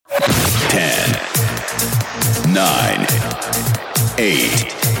9,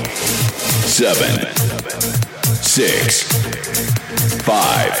 8, 7, 6,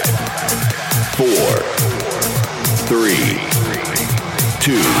 5, 4, 3,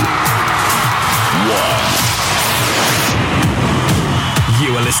 2, 1.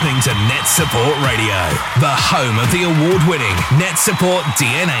 You are listening to NetSupport Radio, the home of the award-winning NetSupport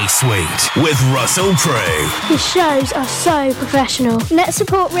DNA Suite with Russell Prue. The shows are so professional.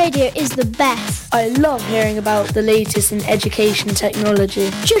 NetSupport Radio is the best. I love hearing about the latest in education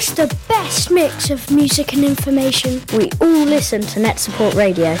technology. Just the best mix of music and information. We all listen to NetSupport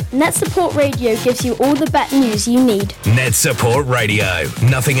Radio. NetSupport Radio gives you all the BETT news you need. NetSupport Radio.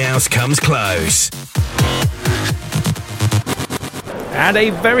 Nothing else comes close. And a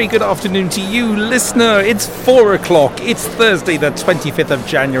very good afternoon to you, listener. It's 4 o'clock. It's Thursday, the 25th of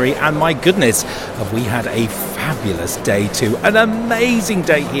January. And my goodness, have we had a fabulous day too. An amazing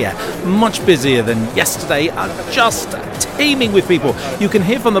day here. Much busier than yesterday. Just teeming with people. You can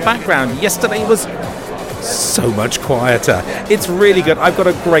hear from the background. Yesterday was so much quieter. It's really good. I've got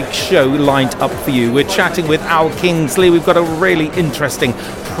a great show lined up for you. We're chatting with Al Kingsley. We've got a really interesting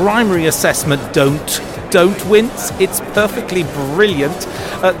primary assessment. Don't wince. It's perfectly brilliant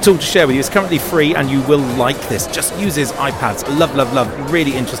tool to share with you. It's currently free and you will like this. Just use his iPads. Love.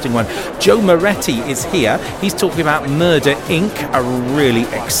 Really interesting one. Joe Moretti is here. He's talking about Murder Inc., a really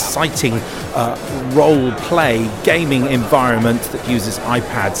exciting role play gaming environment that uses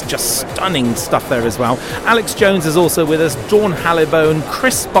iPads. Just stunning stuff there as well. Alex Jones is also with us. Dawn Hallibone,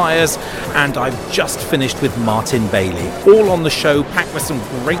 Chris Byers, and I've just finished with Martin Bailey. All on the show, packed with some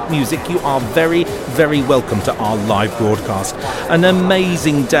great music. You are very, very welcome to our live broadcast. An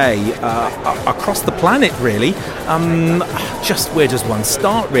amazing day across the planet, really. Just where does one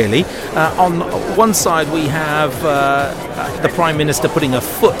start, really? On one side, we have the Prime Minister putting a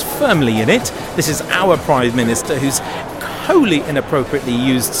foot firmly in it. This is our Prime Minister, who's wholly inappropriately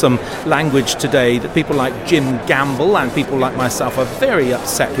used some language today that people like Jim Gamble and people like myself are very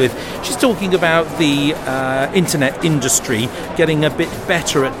upset with. She's talking about the internet industry getting a bit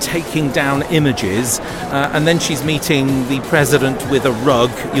better at taking down images, and then she's meeting the president with a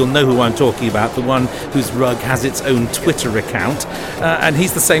rug. You'll know who I'm talking about, the one whose rug has its own Twitter account, and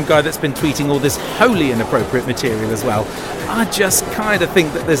he's the same guy that's been tweeting all this wholly inappropriate material as well. I just kind of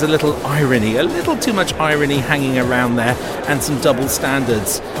think that there's a little irony, a little too much irony hanging around there, and some double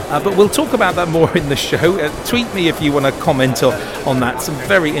standards. But we'll talk about that more in the show. Tweet me if you want to comment on that. Some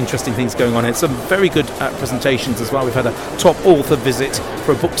very interesting things going on here. Some very good presentations as well. We've had a top author visit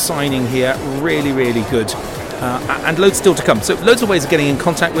for a book signing here. Really, really good. And loads still to come. So loads of ways of getting in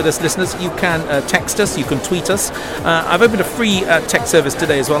contact with us, listeners. You can text us, you can tweet us. I've opened a free text service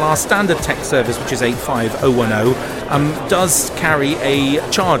today as well. Our standard text service, which is 85010, does carry a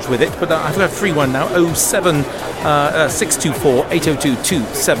charge with it, but I've got a free one now, 07624 802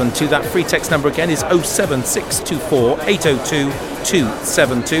 272. That free text number again is 07624 802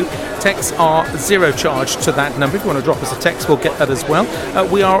 272. Texts are zero charge to that number. If you want to drop us a text, we'll get that as well.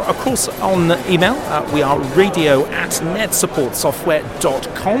 We are, of course, on email. We are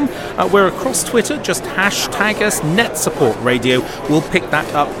radio@netsupportsoftware.com. We're across Twitter. Just hashtag us NetSupportRadio. We'll pick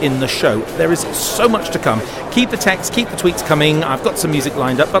that up in the show. There is so much to come. Keep the texts, keep the tweets coming. I've got some music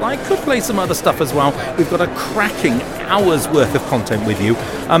lined up, but I could play some other stuff as well. We've got a cracking hour's worth of content with you.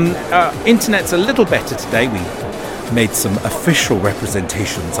 Internet's a little better today. We made some official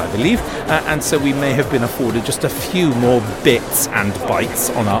representations, I believe, and so we may have been afforded just a few more bits and bytes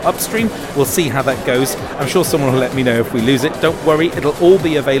on our upstream. We'll see how that goes. I'm sure someone will let me know if we lose it. Don't worry, it'll all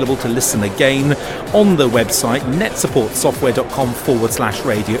be available to listen again on the website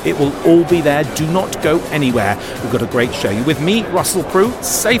netsupportsoftware.com/radio. It will all be there. Do not go anywhere. We've got a great show. You're with me, Russell Prue.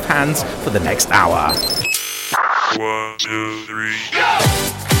 Safe hands for the next hour. 1, 2, 3, go!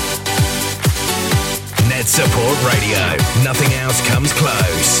 NetSupport Radio. Nothing else comes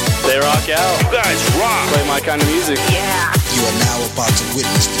close. They rock out. You guys rock. Play my kind of music. Yeah. You are now about to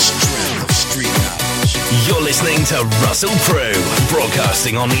witness the strength of street knowledge. You're listening to Russell Prue,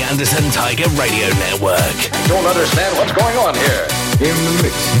 broadcasting on the Anderson Tiger Radio Network. I don't understand what's going on here. In the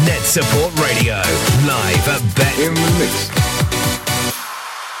mix. NetSupport Radio, live at BETT. In the mix.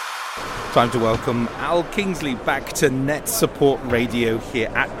 Time to welcome Al Kingsley back to NetSupport Radio here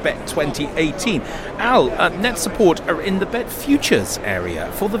at BETT2018. Al, NetSupport are in the BETT Futures area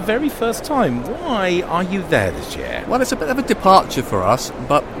for the very first time. Why are you there this year? Well, it's a bit of a departure for us,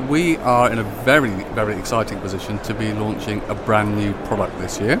 but we are in a very, very exciting position to be launching a brand new product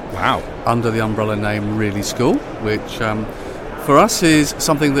this year. Wow. Under the umbrella name Really School, which for us is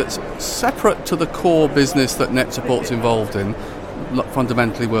something that's separate to the core business that NetSupport's involved in,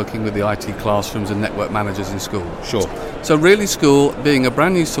 fundamentally working with the IT classrooms and network managers in school. Sure. So Really School being a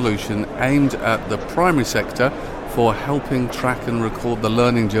brand new solution aimed at the primary sector for helping track and record the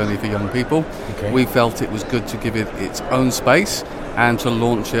learning journey for young people. Okay. We felt it was good to give it its own space and to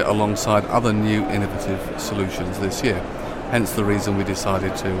launch it alongside other new innovative solutions this year. Hence the reason we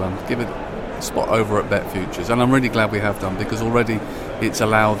decided to give it a spot over at BETT Futures. And I'm really glad we have done, because already it's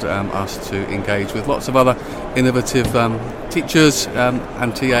allowed us to engage with lots of other innovative teachers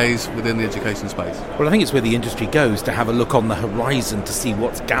and TAs within the education space. Well, I think it's where the industry goes, to have a look on the horizon to see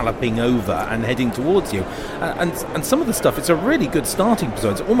what's galloping over and heading towards you. And some of the stuff, it's a really good starting point.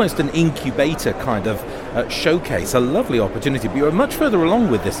 It's almost an incubator kind of showcase, a lovely opportunity. But you're much further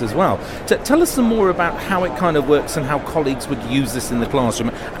along with this as well. Tell us some more about how it kind of works and how colleagues would use this in the classroom.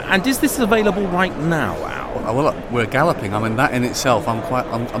 And is this available right now, Al? Well, we're galloping. I mean, that in itself,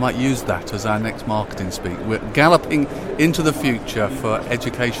 I might use that as our next marketing speak. We're galloping into the future for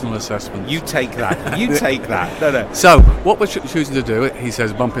educational assessment. You take that. You take that. No. So, what we're choosing to do, he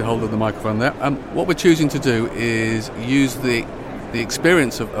says, bumping hold of the microphone there. What we're choosing to do is use the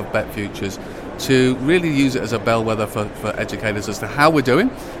experience of BETT Futures to really use it as a bellwether for educators as to how we're doing,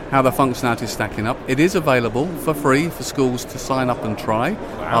 how the functionality is stacking up. It is available for free for schools to sign up and try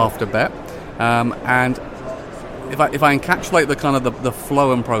after BETT. And if I encapsulate the kind of the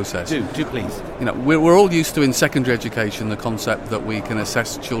flow and process. Do please. You know, we're all used to in secondary education the concept that we can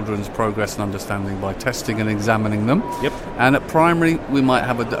assess children's progress and understanding by testing and examining them. Yep. And at primary, we might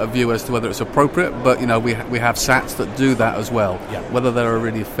have a view as to whether it's appropriate, but we have SATs that do that as well. Yep. Whether they're a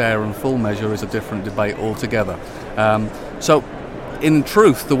really fair and full measure is a different debate altogether. So, in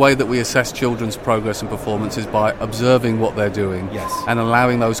truth, the way that we assess children's progress and performance is by observing what they're doing, yes, and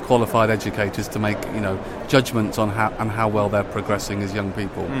allowing those qualified educators to make judgments on how well they're progressing as young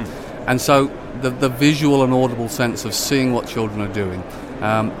people. And so the visual and audible sense of seeing what children are doing.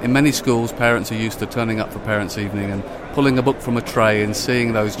 In many schools, parents are used to turning up for Parents' Evening and pulling a book from a tray and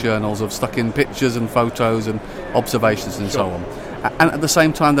seeing those journals of stuck in pictures and photos and observations and so on. And at the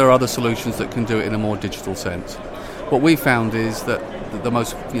same time, there are other solutions that can do it in a more digital sense. What we found is that the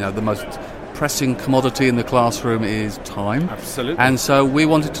most pressing commodity in the classroom is time. Absolutely. And so we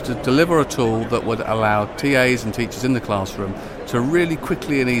wanted to deliver a tool that would allow TAs and teachers in the classroom to really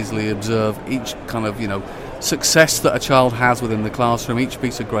quickly and easily observe each kind of success that a child has within the classroom, each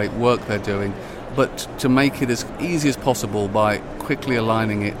piece of great work they're doing, but to make it as easy as possible by quickly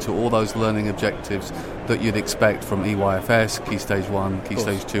aligning it to all those learning objectives that you'd expect from EYFS, Key Stage 1, Key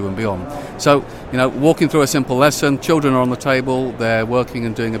Stage 2 and beyond. So, walking through a simple lesson, children are on the table, they're working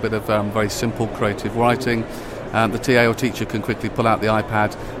and doing a bit of very simple creative writing. The TA or teacher can quickly pull out the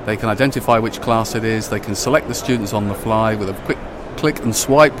iPad, they can identify which class it is, they can select the students on the fly with a quick click and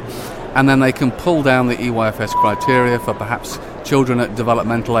swipe, and then they can pull down the EYFS criteria for perhaps children at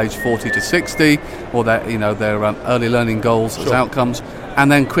developmental age 40 to 60, or their early learning goals as outcomes, and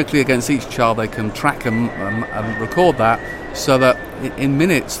then quickly against each child they can track and record that, so that in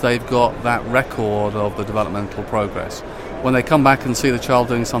minutes they've got that record of the developmental progress. When they come back and see the child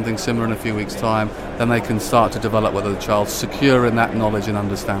doing something similar in a few weeks' time, then they can start to develop whether the child's secure in that knowledge and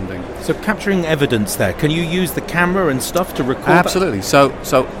understanding. So capturing evidence there, can you use the camera and stuff to record? Absolutely. That?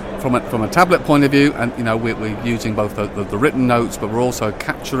 So from a tablet point of view, and we're using both the written notes, but we're also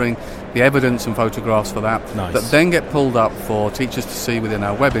capturing the evidence and photographs for that. Nice. That then get pulled up for teachers to see within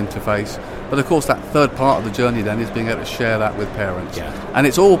our web interface. But of course, that third part of the journey then is being able to share that with parents. Yeah. And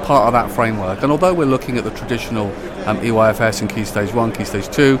it's all part of that framework. And although we're looking at the traditional EYFS and Key Stage 1, Key Stage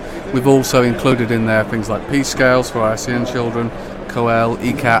 2, we've also included in there things like P scales for our SEN children, COEL,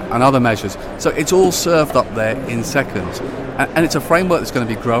 ECAT and other measures. So it's all served up there in seconds. And it's a framework that's going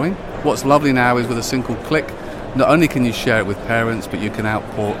to be growing. What's lovely now is with a single click, not only can you share it with parents, but you can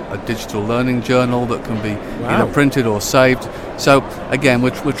output a digital learning journal that can be either printed or saved. So again,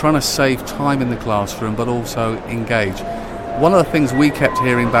 we're trying to save time in the classroom, but also engage. One of the things we kept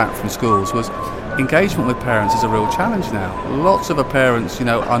hearing back from schools was engagement with parents is a real challenge now. Lots of our parents,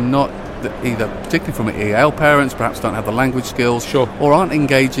 are not either, particularly from EL parents, perhaps don't have the language skills, sure, or aren't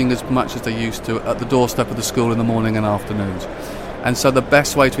engaging as much as they used to at the doorstep of the school in the morning and afternoons. And so the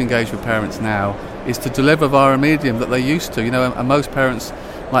best way to engage with parents now is to deliver via a medium that they're used to. And most parents,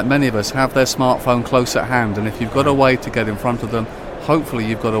 like many of us, have their smartphone close at hand, and if you've got a way to get in front of them, hopefully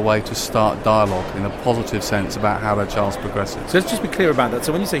you've got a way to start dialogue in a positive sense about how their child's progressing. So let's just be clear about that.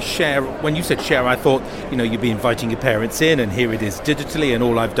 So when you say share, I thought, you'd be inviting your parents in, and here it is digitally, and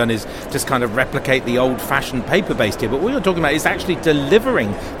all I've done is just kind of replicate the old-fashioned paper-based here. But what you're talking about is actually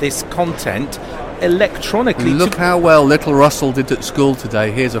delivering this content electronically. Look how well little Russell did at school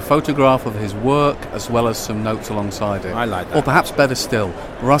today. Here's a photograph of his work as well as some notes alongside it. I like that. Or perhaps better still,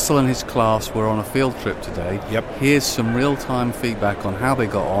 Russell and his class were on a field trip today. Yep. Here's some real-time feedback on how they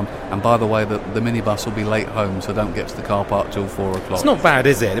got on. And by the way, the minibus will be late home, so don't get to the car park till 4 o'clock. It's not bad,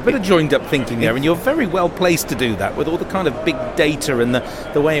 is it? A bit of joined-up thinking there, and you're very well placed to do that with all the kind of big data and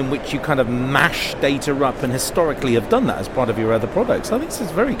the way in which you kind of mash data up, and historically have done that as part of your other products. I think this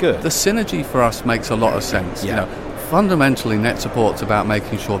is very good. The synergy for us makes a lot of sense. Yeah. Fundamentally, NetSupport's about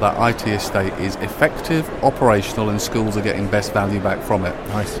making sure that IT estate is effective, operational, and schools are getting best value back from it.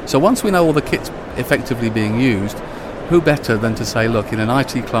 Nice. So once we know all the kit's effectively being used, who better than to say, look, in an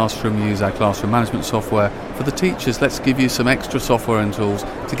IT classroom, use our classroom management software. For the teachers, let's give you some extra software and tools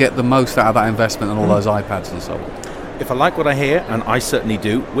to get the most out of that investment and all those iPads and so on. If I like what I hear, and I certainly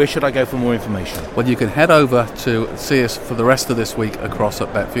do, where should I go for more information? Well, you can head over to see us for the rest of this week across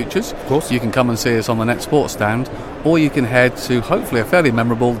at BETT Futures. Of course. You can come and see us on the NetSupport stand, or you can head to, hopefully, a fairly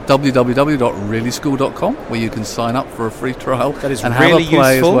memorable www.reallyschool.com, where you can sign up for a free trial that is and really have a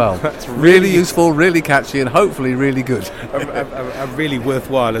play useful. as well. That's really useful, really catchy, and hopefully really good. a really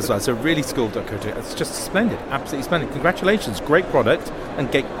worthwhile as well. So reallyschool.co.uk. It's just splendid, absolutely splendid. Congratulations, great product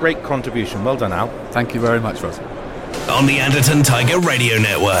and great contribution. Well done, Al. Thank you very much, Russell. On the Anderton Tiger Radio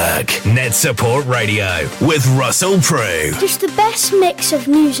Network, NetSupport Radio with Russell Prue. Just the best mix of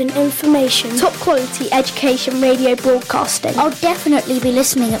news and information. Top quality education radio broadcasting. I'll definitely be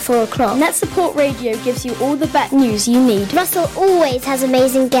listening at 4 o'clock. NetSupport Radio gives you all the BETT news you need. Russell always has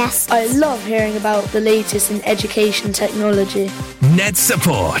amazing guests. I love hearing about the latest in education technology.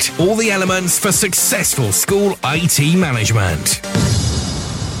 NetSupport, all the elements for successful school IT management.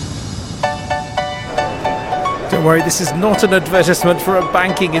 Don't worry, this is not an advertisement for a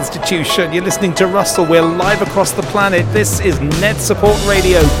banking institution. You're listening to Russell. We're live across the planet. This is NetSupport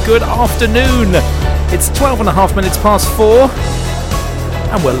Radio. Good afternoon. It's 12 and a half minutes past 4,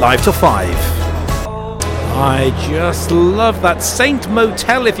 and we're live till 5. I just love that Saint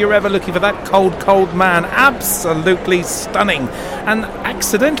Motel if you're ever looking for that cold man. Absolutely stunning. And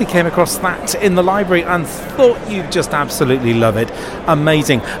accidentally came across that in the library and thought you'd just absolutely love it.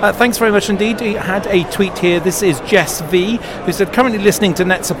 Amazing. Thanks very much indeed. We had a tweet here. This is Jess V, who said, currently listening to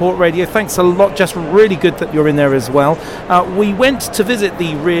NetSupport Radio. Thanks a lot. Just really good that you're in there as well. We went to visit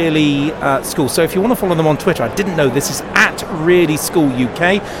the Really School. So if you want to follow them on Twitter, I didn't know this is at Really School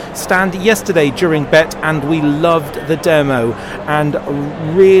UK. Stand yesterday during BETT, and we loved the demo and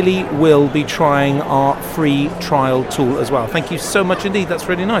really will be trying our free trial tool as well. Thank you so much indeed. That's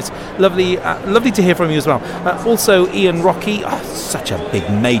really nice. Lovely to hear from you as well. Also Ian Rocky, such a big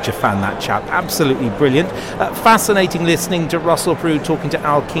major fan, that chap, absolutely brilliant. Fascinating listening to Russell Prue talking to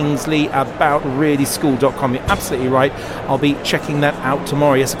Al Kingsley about reallyschool.com. You're absolutely right. I'll be checking that out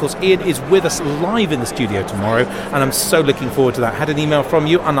tomorrow. Yes, of course, Ian is with us live in the studio tomorrow, and I'm so looking forward to that. Had an email from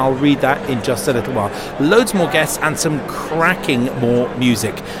you and I'll read that in just a little while. Loads more guests and some cracking more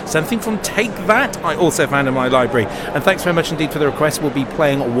music. Something from Take That I also found in my library, and thanks very much indeed for the request. We'll be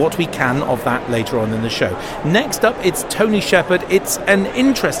playing what we can of that later on in the show. Next up, it's Tony Shepherd. It's an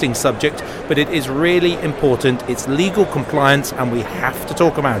interesting subject, but it is really important. It's legal compliance, and we have to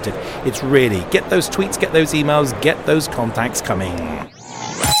talk about it. It's really, get those tweets, get those emails, get those contacts coming.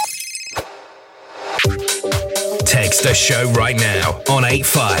 Text the show right now on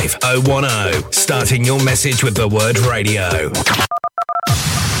 85010, starting your message with the word radio.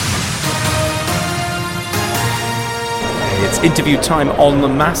 It's interview time on the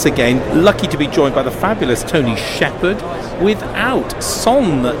mass again. Lucky to be joined by the fabulous Tony Shepherd without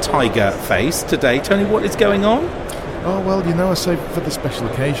Son Tiger Face today. Tony, what is going on? Oh, well, I say for the special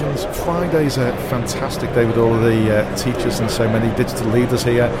occasions, Friday's a fantastic day with all of the teachers and so many digital leaders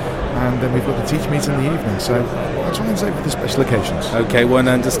here, and then we've got the teach meet in the evening, so I'll try and say for the special occasions. Okay, one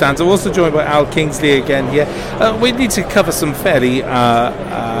understands. I'm also joined by Al Kingsley again here. We need to cover some fairly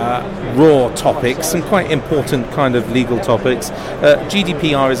raw topics, some quite important kind of legal topics.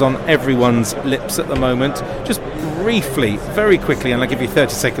 GDPR is on everyone's lips at the moment. Just briefly, very quickly, and I'll give you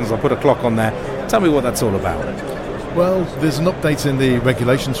 30 seconds, I'll put a clock on there. Tell me what that's all about. Well, there's an update in the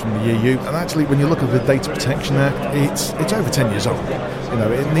regulations from the EU, and actually when you look at the Data Protection Act, it's over 10 years old.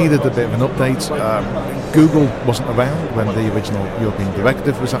 It needed a bit of an update. Google wasn't around when the original European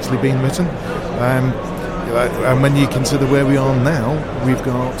directive was actually being written. And when you consider where we are now, we've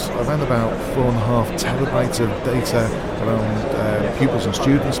got around about 4.5 terabytes of data around pupils and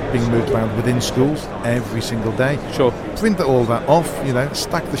students being moved around within schools every single day. Sure. Print all that off,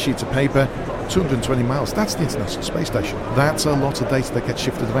 stack the sheets of paper, 220 miles, that's the International Space Station. That's a lot of data that gets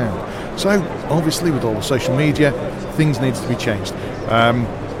shifted around. So, obviously, with all the social media, things need to be changed.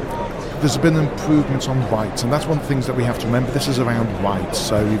 there's been improvements on rights, and that's one of the things that we have to remember. This is around rights.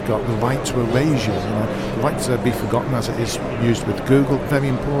 So you've got the right to erasure, the right to be forgotten, as it is used with Google, very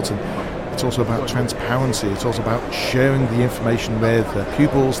important. It's also about transparency. It's also about sharing the information with the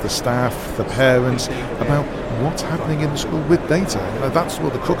pupils, the staff, the parents, about what's happening in the school with data. That's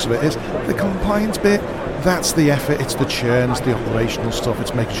what the crux of it is. The compliance bit, that's the effort. It's the churn, it's the operational stuff.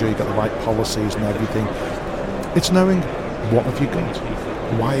 It's making sure you've got the right policies and everything. It's knowing, what have you got?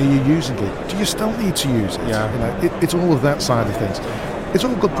 Why are you using it? Do you still need to use it? Yeah. It's all of that side of things. It's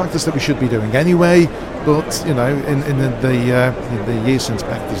all good practice that we should be doing anyway, but in the years since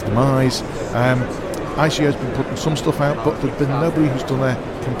BETT's demise, ICO's been putting some stuff out, but there's been nobody who's done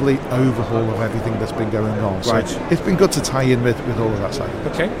a complete overhaul of everything that's been going on. So it's been good to tie in with all of that side.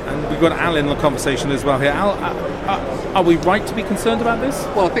 Okay, and we've got Al in the conversation as well here. Al, are we right to be concerned about this?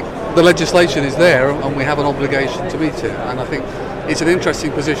 Well, I think the legislation is there and we have an obligation to meet it, and I think it's an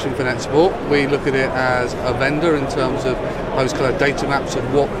interesting position for NetSupport. We look at it as a vendor in terms of those kind of data maps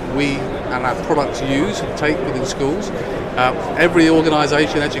of what we and our products use and take within schools. Every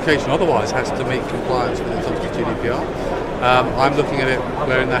organisation, education otherwise, has to meet compliance when it comes to GDPR. I'm looking at it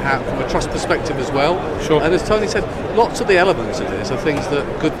wearing the hat from a trust perspective as well. Sure. And as Tony said, lots of the elements of this are things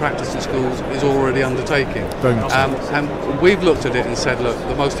that good practice in schools is already undertaking. And we've looked at it and said, look,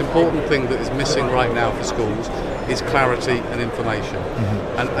 the most important thing that is missing right now for schools is clarity and information.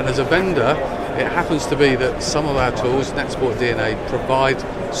 Mm-hmm. And as a vendor, it happens to be that some of our tools, NetSupport DNA, provide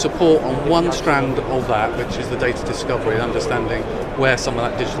support on one strand of that, which is the data discovery and understanding where some of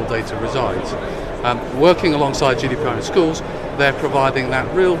that digital data resides. Working alongside GDPR in schools, they're providing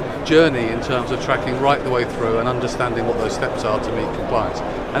that real journey in terms of tracking right the way through and understanding what those steps are to meet compliance.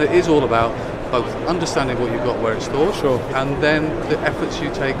 And it is all about both understanding what you've got where it's stored, and then the efforts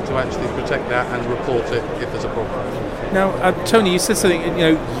you take to actually protect that and report it if there's a problem. Now, Tony, you said something,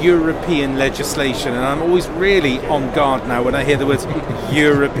 European legislation, and I'm always really on guard now when I hear the words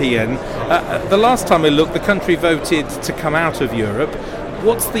European. The last time I looked, the country voted to come out of Europe.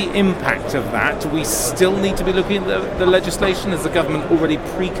 What's the impact of that? Do we still need to be looking at the legislation? Is the government already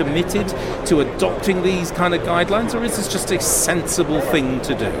pre-committed to adopting these kind of guidelines, or is this just a sensible thing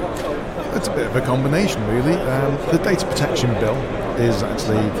to do? It's a bit of a combination, really. The data protection bill is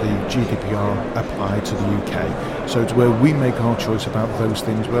actually the GDPR applied to the UK. So it's where we make our choice about those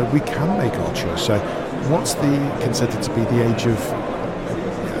things where we can make our choice. So what's considered to be the age of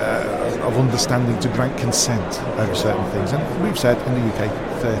understanding to grant consent over certain things? And we've said in the UK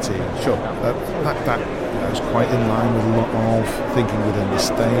 13. Sure. That is quite in line with a lot of thinking within the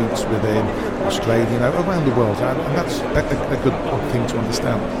States, within Australia, around the world. And that's a good thing to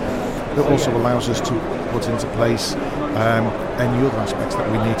understand. It also allows us to put into place any other aspects that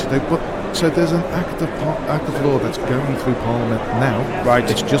we need to do. But so there's an act of law that's going through Parliament now. Right.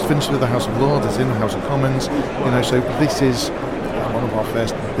 It's just finished with the House of Lords. It's in the House of Commons. So this is one of our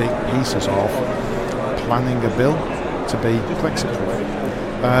first big pieces of planning a bill to be Brexit-proof.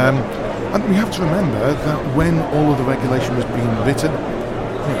 And we have to remember that when all of the regulation was being written,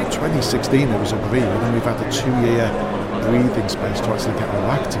 in 2016 it was agreed, and we've had a 2-year breathing space to actually get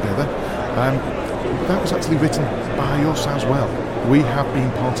our act together. That was actually written by us as well. We have been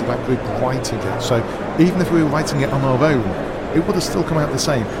part of that group writing it. So even if we were writing it on our own, it would have still come out the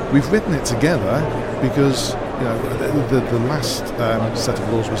same. We've written it together because the last set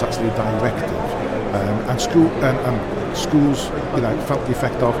of laws was actually a directive, and schools felt the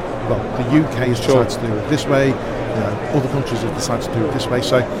effect of, well, the UK has decided to do it this way, other countries have decided to do it this way.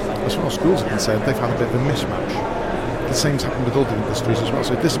 So as far as schools are concerned, they've had a bit of a mismatch. The same's happened with other industries as well.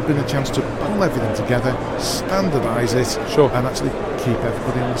 So this has been a chance to pull everything together, standardise it, and actually keep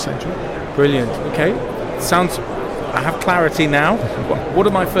everybody on the same track. Brilliant. Okay. I have clarity now. What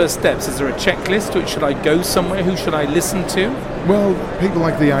are my first steps? Is there a checklist? Should I go somewhere? Who should I listen to? Well, people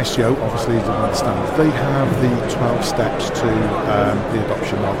like the ICO obviously don't understand. They have the 12 steps to the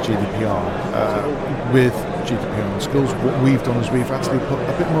adoption of GDPR. With GDPR in schools, what we've done is we've actually put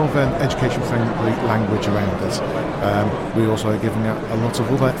a bit more of an education-friendly language around it. We also are giving out a lot of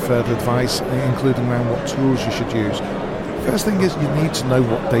other further advice, including around what tools you should use. First thing is you need to know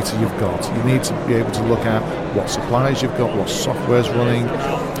what data you've got. You need to be able to look at what suppliers you've got, what software's running,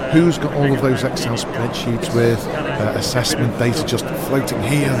 who's got all of those Excel spreadsheets with assessment data just floating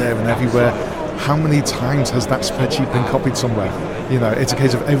here, there and everywhere. How many times has that spreadsheet been copied somewhere? It's a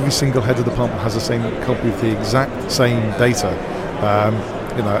case of every single head of department has the same copy of the exact same data.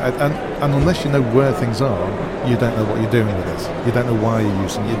 And unless you know where things are, you don't know what you're doing with it. You don't know why you're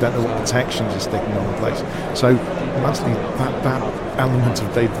using it. You don't know what protections you're sticking on in place. So actually that element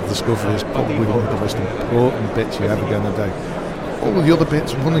of data discovery is probably one of the most important bits you're ever going to do. all of the other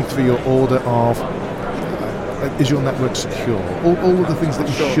bits, running through your order of is your network secure? All of the things that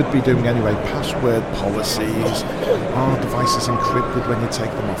you should be doing anyway. Password policies, are devices encrypted when you take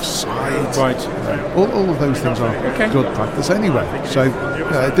them off site? Right. All of those things are good practice anyway. So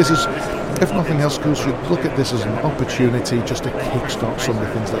this is, if nothing else, schools should look at this as an opportunity just to kickstart some of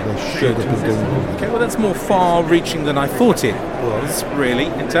the things that they should have been doing already. Okay, well that's more far-reaching than I thought it was, really.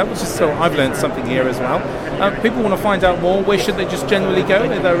 In terms, so I've learned something here as well. People want to find out more. Where should they just generally go?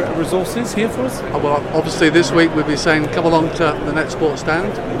 Are there resources here for us? Well, obviously this week we'll be saying come along to the NetSupport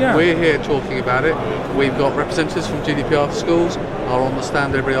stand. Yeah. We're here talking about it. We've got representatives from GDPR for Schools are on the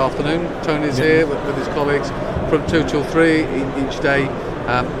stand every afternoon. Tony's here with his colleagues from 2 till 3 each day.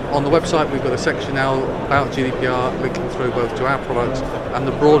 On the website we've got a section now about GDPR linking through both to our products and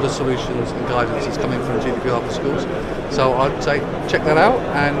the broader solutions and guidance that's coming from GDPR for Schools. So I'd say check that out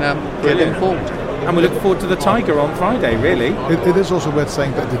and get informed. And we look forward to the Tiger on Friday, really. It is also worth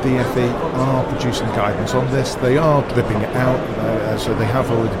saying that the DFE are producing guidance on this. They are dripping it out, so they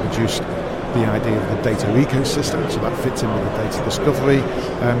have already produced the idea of the data ecosystem, so that fits in with the data discovery.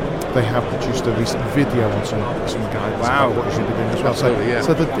 They have produced a recent video on some guidance about what you should be doing as well.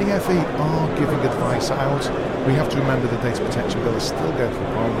 So the DFE are giving advice out. We have to remember the data protection bill is still going through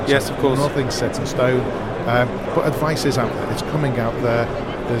Parliament. Yes, of course. Nothing's set in stone. But advice is out there. It's coming out there.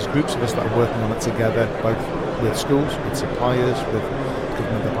 There's groups of us that are working on it together, both with schools, with suppliers, with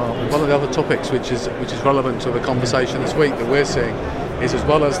government departments. One of the other topics which is relevant to the conversation this week that we're seeing is, as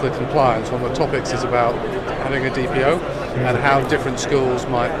well as the compliance, one of the topics is about having a DPO and how different schools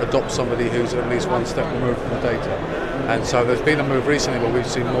might adopt somebody who's at least one step removed from the data. And so there's been a move recently where we've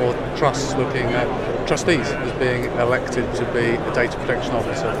seen more trusts looking at trustees as being elected to be a data protection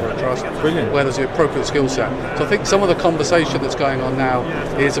officer for a trust. Brilliant. Where there's the appropriate skill set. So I think some of the conversation that's going on now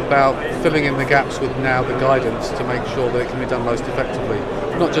is about filling in the gaps with now the guidance to make sure that it can be done most effectively.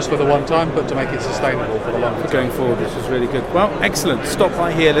 Not just for the one time, but to make it sustainable for the long term. Going forward, this is really good. Well, excellent. Stop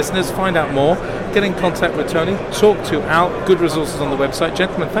by here, listeners. Find out more. Get in contact with Tony. Talk to Al. Good resources on the website.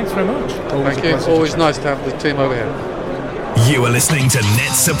 Gentlemen, thanks very much. Thank you. It's always nice to have the team over here. You are listening to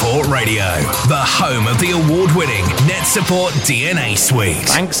NetSupport Radio, the home of the award-winning NetSupport DNA Suite.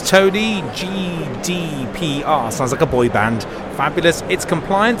 Thanks, Tony. GDPR sounds like a boy band. Fabulous. It's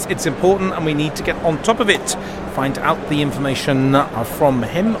compliance, it's important, and we need to get on top of it. Find out the information from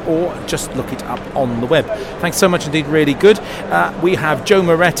him or just look it up on the web. Thanks so much indeed. Really good. We have Joe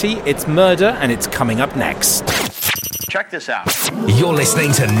Moretti. It's Murder, and it's coming up next. Check this out. You're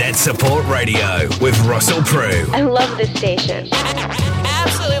listening to NetSupport Radio with Russell Prue. I love this station.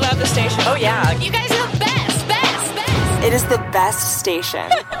 Absolutely love the station. Oh, yeah. You guys are the best. It is the best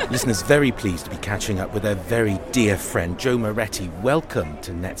station. Listeners, very pleased to be catching up with a very dear friend, Joe Moretti. Welcome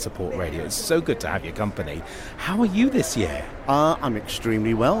to NetSupport Radio. It's so good to have your company. How are you this year? I'm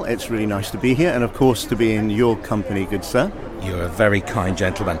extremely well. It's really nice to be here and, of course, to be in your company, good sir. You're a very kind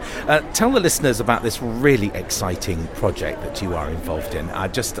gentleman. Tell the listeners about this really exciting project that you are involved in. I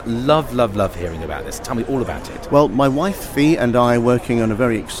just love hearing about this. Tell me all about it. Well, my wife, Fee, and I are working on a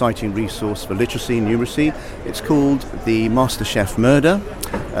very exciting resource for literacy and numeracy. It's called the MasterChef Murder.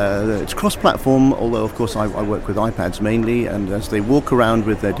 It's cross-platform, although, of course, I work with iPads mainly, and as they walk around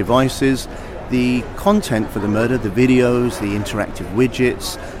with their devices, the content for the murder, the videos, the interactive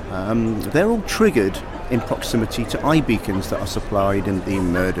widgets, they're all triggered in proximity to iBeacons that are supplied in the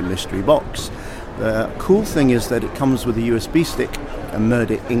Murder Mystery Box. The cool thing is that it comes with a USB stick, a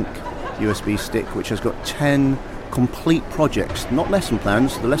Murder Inc. USB stick, which has got 10 complete projects, not lesson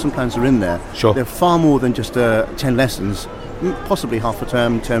plans. The lesson plans are in there. Sure. They're far more than just 10 lessons, possibly half a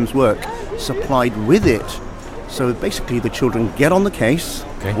term's work, supplied with it. So basically the children get on the case,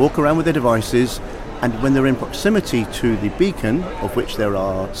 walk around with their devices, and when they're in proximity to the beacon, of which there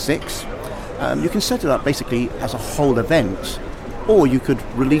are 6, you can set it up basically as a whole event, or you could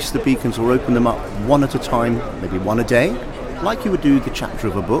release the beacons or open them up one at a time, maybe one a day, like you would do the chapter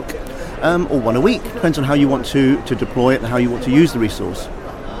of a book, or one a week. Depends on how you want to deploy it and how you want to use the resource.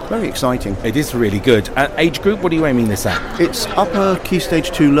 Very exciting. It is really good. Age group, what are you aiming this at? It's upper key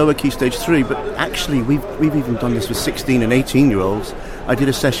stage 2, lower key stage 3, but actually we've even done this with 16 and 18-year-olds. I did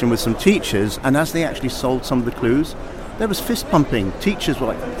a session with some teachers, and as they actually solved some of the clues, there was fist pumping. Teachers were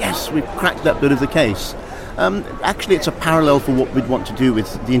like, yes, we've cracked that bit of the case. Actually, it's a parallel for what we'd want to do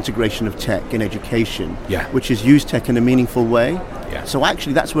with the integration of tech in education, which is use tech in a meaningful way. Yeah. So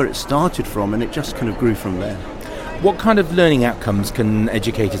actually, that's where it started from, and it just kind of grew from there. What kind of learning outcomes can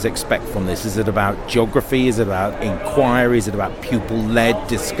educators expect from this? Is it about geography? Is it about inquiry? Is it about pupil-led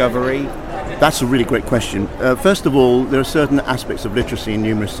discovery? That's a really great question. First of all, there are certain aspects of literacy and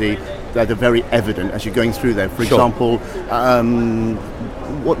numeracy that are very evident as you're going through there. For example,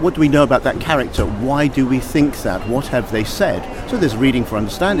 what do we know about that character? Why do we think that? What have they said? So there's reading for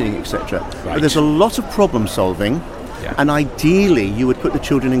understanding, etc. Right. But there's a lot of problem solving, and ideally you would put the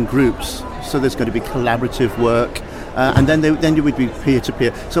children in groups. So there's going to be collaborative work, and then you would be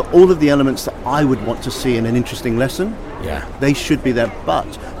peer-to-peer. So all of the elements that I would want to see in an interesting lesson, they should be there. But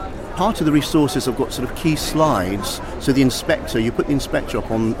part of the resources have got sort of key slides. So the inspector, you put the inspector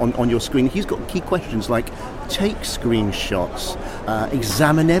up on your screen. He's got key questions like take screenshots,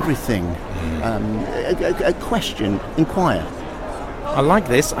 examine everything, a question, inquire. I like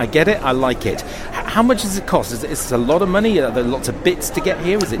this. I get it. I like it. How much does it cost? Is it a lot of money? Are there lots of bits to get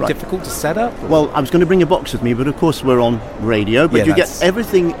here? Is it difficult to set up? Well, I was going to bring a box with me, but of course we're on radio. But you get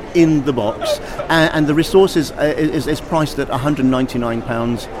everything in the box, and the resources is priced at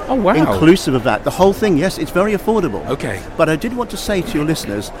 £199. Oh wow! Inclusive of that, the whole thing. Yes, it's very affordable. Okay. But I did want to say to your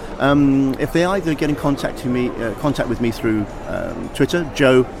listeners, if they either get in contact with me through Twitter,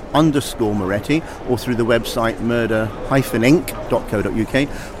 Joe_Moretti, or through the website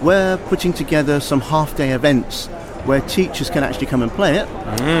murder-inc.co.uk, we're putting together some half-day events where teachers can actually come and play it.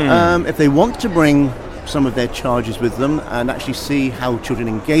 If they want to bring some of their charges with them and actually see how children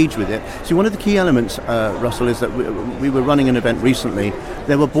engage with it. See, one of the key elements, Russell, is that we were running an event recently.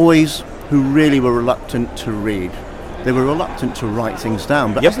 There were boys who really were reluctant to read. They were reluctant to write things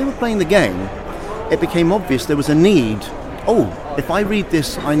down. But as they were playing the game, it became obvious there was a need. Oh, if I read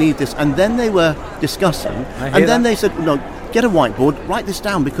this, I need this. And then they were discussing. And then they said, no, get a whiteboard, write this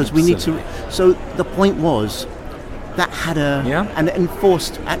down because we need to. So the point was that had and it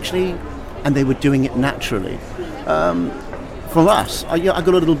enforced actually, and they were doing it naturally. For us, I got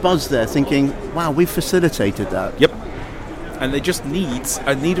a little buzz there thinking, wow, we facilitated that. Yep. And they just need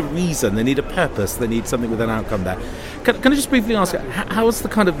a reason, they need a purpose, they need something with an outcome there. Can I just briefly ask, how's the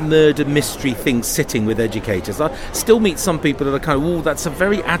kind of murder mystery thing sitting with educators? I still meet some people that are kind of, that's a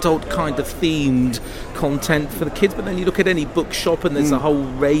very adult kind of themed content for the kids, but then you look at any bookshop and there's a whole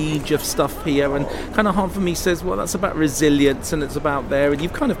range of stuff here, and kind of half of me says, well, that's about resilience and it's about there, and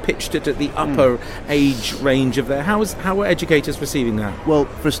you've kind of pitched it at the upper age range of there. How are educators receiving that? Well,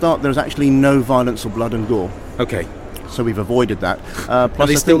 for a start, there's actually no violence or blood and gore. Okay. So we've avoided that. Plus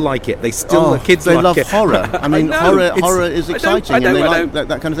they still like it. They still, the kids they like love horror. I mean, horror is exciting, and they like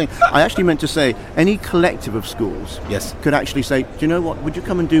that kind of thing. I actually meant to say, any collective of schools could actually say, do you know what, would you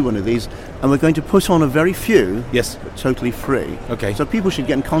come and do one of these? And we're going to put on a very few, but totally free. Okay. So people should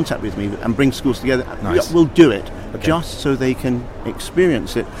get in contact with me and bring schools together. Nice. We'll do it, just so they can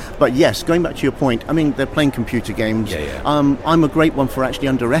experience it. But yes, going back to your point, I mean, they're playing computer games. I'm a great one for actually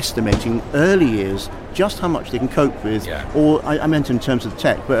underestimating early years just how much they can cope with, or I meant in terms of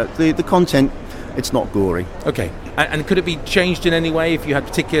tech, but the content, it's not gory. Okay. And could it be changed in any way if you had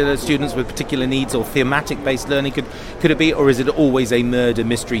particular students with particular needs or thematic-based learning? Could it be, or is it always a murder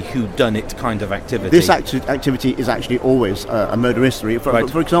mystery whodunit kind of activity? This activity is actually always a murder mystery.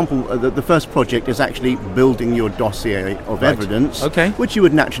 For example, the first project is actually building your dossier of evidence, which you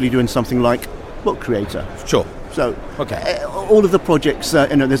would naturally do in something like Book Creator. Sure. So, all of the projects,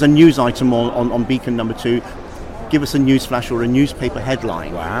 there's a news item on Beacon number 2. Give us a news flash or a newspaper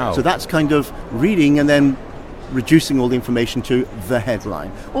headline. Wow. So that's kind of reading and then reducing all the information to the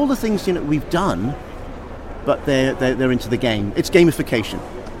headline. All the things we've done, but they're into the game. It's gamification.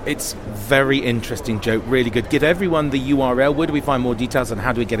 It's very interesting, Joe. Really good. Give everyone the URL. Where do we find more details, and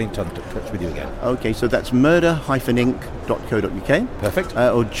how do we get in touch with you again? Okay, so that's murder-inc.co.uk. Perfect.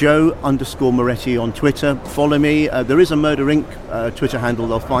 Or Joe_Moretti on Twitter. Follow me. There is a Murder Inc. Twitter handle.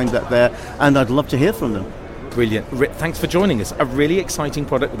 They'll find that there, and I'd love to hear from them. Brilliant. Thanks for joining us. A really exciting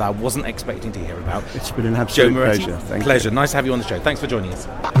product that I wasn't expecting to hear about. It's been an absolute pleasure. Pleasure. Nice to have you on the show. Thanks for joining us.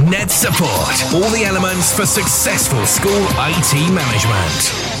 NetSupport. All the elements for successful school IT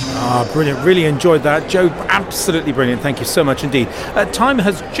management. Brilliant. Really enjoyed that. Joe, absolutely brilliant. Thank you so much indeed. Time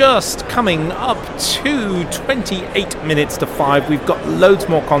has just coming up to 28 minutes to 5. We've got loads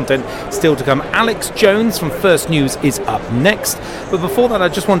more content still to come. Alex Jones from First News is up next. But before that, I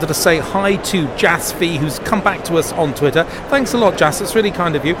just wanted to say hi to Jasfi, who's come back to us on Twitter. Thanks a lot, Jas. That's really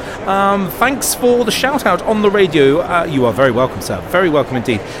kind of you. Thanks for the shout out on the radio. You are very welcome, sir. Very welcome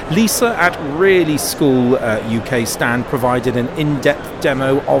indeed. Lisa at Really School UK stand provided an in-depth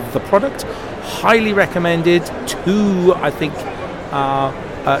demo of the product. Highly recommended. 2, I think,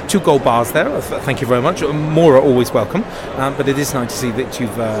 2 gold bars there. Thank you very much. More are always welcome, but it is nice to see that you've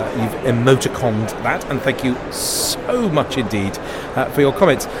emoticoned that, and thank you so much indeed for your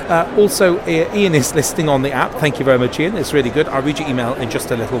comments. Also, Ian is listening on the app. Thank you very much, Ian. It's really good. I'll read your email in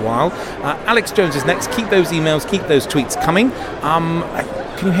just a little while. Alex Jones is next. Keep those emails, keep those tweets coming.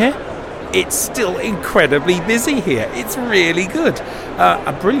 Can you hear? It's still incredibly busy here. It's really good.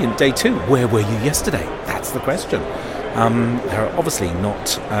 A brilliant day too. Where were you yesterday? That's the question. They're obviously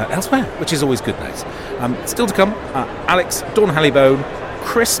not elsewhere, which is always good news. Still to come, Alex, Dawn Hallibone,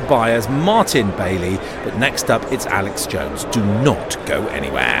 Chris Byers, Martin Bailey, but next up it's Alex Jones. Do not go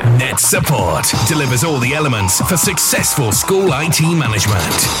anywhere. NetSupport delivers all the elements for successful school IT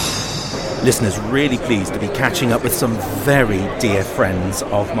management. Listeners, really pleased to be catching up with some very dear friends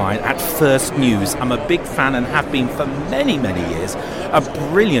of mine at First News. I'm a big fan and have been for many, many years. A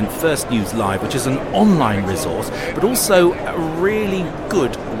brilliant First News Live, which is an online resource, but also a really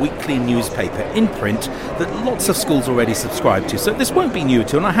good weekly newspaper in print that lots of schools already subscribe to. So this won't be new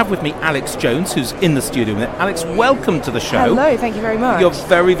to, and I have with me Alex Jones, who's in the studio with it. Alex, welcome to the show. Hello, thank you very much. You're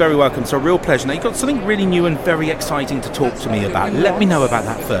very, very welcome. It's a real pleasure. Now, you've got something really new and very exciting to talk to me about. Let me know about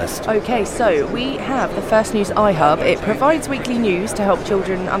that first. Okay, so we have the First News iHub. It provides weekly news to help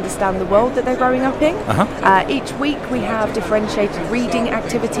children understand the world that they're growing up in. Each week we have differentiated reading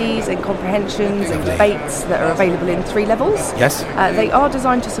activities and comprehensions and debates that are available in 3 levels. Yes. They are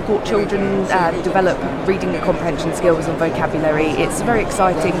designed to support children develop reading comprehension skills and vocabulary. It's very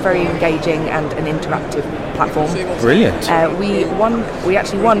exciting, very engaging, and an interactive platform. Brilliant. We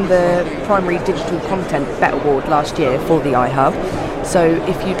actually won the Primary Digital Content BETT Award last year for the iHub. So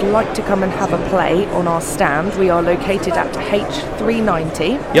if you'd like to come and have a play on our stand, we are located at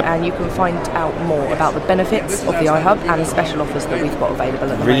H390, and you can find out more about the benefits of the iHub and special offers that we've got available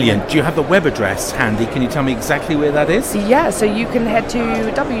at the Brilliant. moment. Do you have the web address handy? Can you tell me exactly where that is? Yeah, so you can head to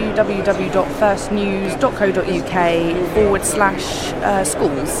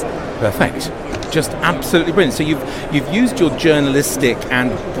www.firstnews.co.uk/schools. Perfect. Just absolutely brilliant. So you've used your journalistic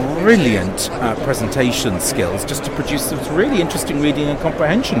and brilliant presentation skills just to produce this really interesting reading and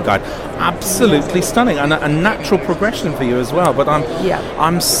comprehension guide. Absolutely stunning, and a natural progression for you as well. But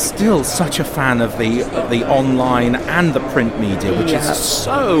I'm still such a fan of the online and the print media, which is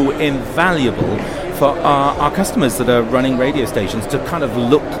so invaluable for our customers that are running radio stations to kind of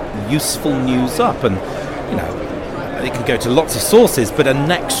look useful news up. And it can go to lots of sources, but an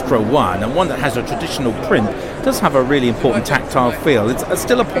extra one, and one that has a traditional print, does have a really important tactile feel. It's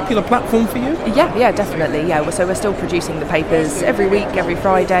still a popular platform for you? Yeah, definitely. Yeah, so we're still producing the papers every week, every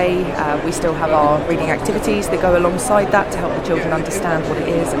Friday. We still have our reading activities that go alongside that to help the children understand what it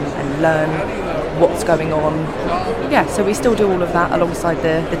is and learn what's going on. Yeah, so we still do all of that alongside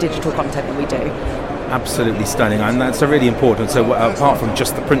the digital content that we do. Absolutely stunning, and that's really important. So apart from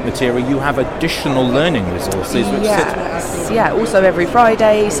just the print material, you have additional learning resources. Also every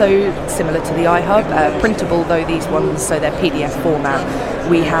Friday, so similar to the iHub, printable though these ones, so they're PDF format.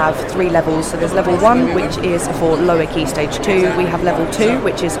 We have 3 levels, so there's level 1, which is for lower key stage 2, we have level 2,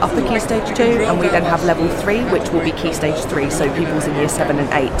 which is upper key stage 2, and we then have level 3, which will be key stage 3, so pupils in year 7 and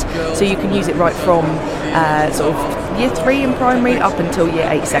 8. So you can use it right from sort of year 3 in primary up until year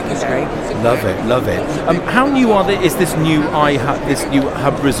 8 secondary. Love it. How new is this new iHub, this new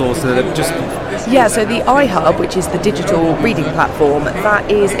hub resource that have just... Yeah, so the iHub, which is the digital reading platform,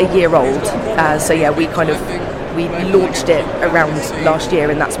 that is a year old. We launched it around last year,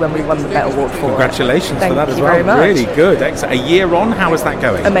 and that's when we won the BETT Award for Congratulations it. for that as well. Thank you very much. Really good. Excellent. A year on, how is that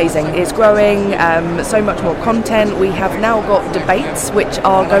going? Amazing. It's growing, so much more content. We have now got debates which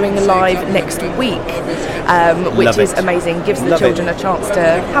are going live next week, which is amazing. Gives the children a chance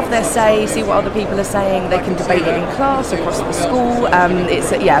to have their say, see what other people are saying. They can debate it in class, across the school.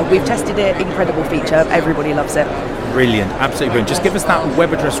 We've tested it. Incredible feature. Everybody loves it. Brilliant, absolutely brilliant. Just give us that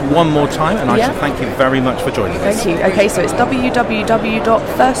web address one more time, and I should thank you very much for joining us. Thank you. Okay, so it's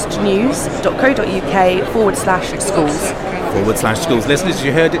www.firstnews.co.uk/schools. Listeners,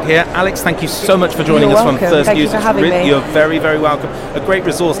 you heard it here. Alex, thank you so much for joining us from First Thank News. You for having me. You're very, very welcome. A great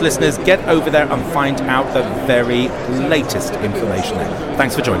resource, listeners. Get over there and find out the very latest information there.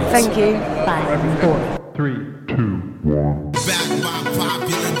 Thanks for joining us. Thank you. Bye. 4, 3, 2, 1. Back by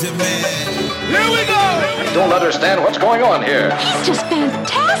popular demand. Here we go! Don't understand what's going on here. He's just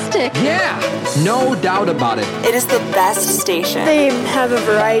fantastic. Yeah, no doubt about it. It is the best station. They have a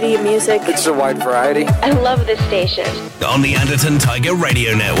variety of music. It's a wide variety. I love this station. On the Anderton Tiger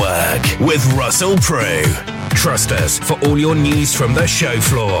Radio Network with Russell Prue. Trust us for all your news from the show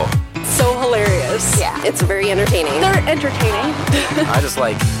floor. So hilarious. course. Yeah, it's very entertaining. They're entertaining. I just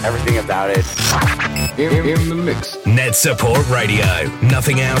like everything about it. In the mix. NetSupport Radio.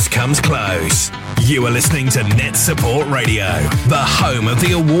 Nothing else comes close. You are listening to NetSupport Radio, the home of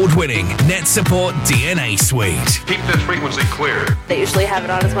the award-winning NetSupport DNA suite. Keep this frequency clear. They usually have it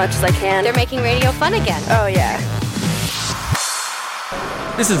on as much as I can. They're making radio fun again. Oh, yeah.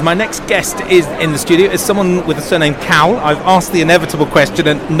 This is my next guest is in the studio. Is someone with the surname Cowell. I've asked the inevitable question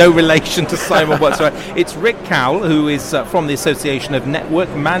and no relation to Simon whatsoever. It's Rick Cowell, who is from the Association of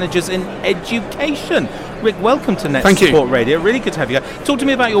Network Managers in Education. Rick, welcome to NetSupport Radio. Really good to have you here. Talk to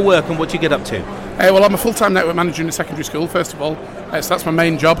me about your work and what you get up to. Well, I'm a full-time network manager in a secondary school, first of all. So that's my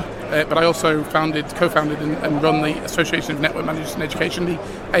main job. But I also co-founded and run the Association of Network Managers in Education, the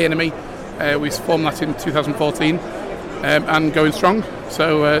ANME. We formed that in 2014. And going strong.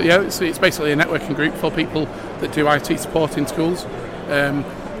 So it's basically a networking group for people that do IT support in schools,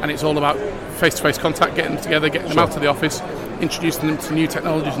 and it's all about face-to-face contact, getting them together, getting them out of the office, introducing them to new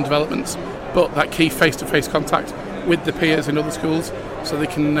technologies and developments, but that key face-to-face contact with the peers in other schools, so they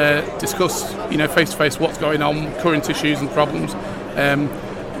can discuss, face-to-face what's going on, current issues and problems,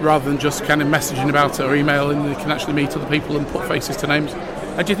 rather than just kind of messaging about it or emailing. They can actually meet other people and put faces to names.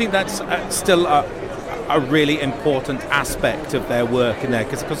 And do you think that's still a really important aspect of their work in there,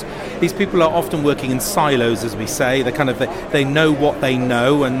 because these people are often working in silos, as we say. They know what they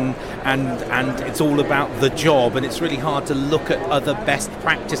know, and it's all about the job, and it's really hard to look at other best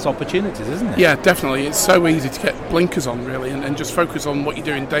practice opportunities, isn't it? Yeah, definitely. It's so easy to get blinkers on, really, and just focus on what you're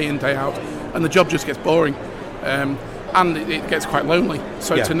doing day in, day out, and the job just gets boring. And it gets quite lonely.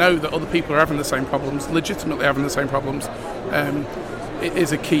 So to know that other people are having the same problems, legitimately having the same problems, it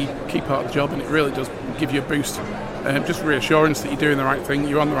is a key part of the job, and it really does give you a boost. Just reassurance that you're doing the right thing,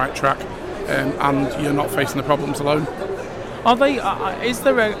 you're on the right track, and you're not facing the problems alone. Are they? Is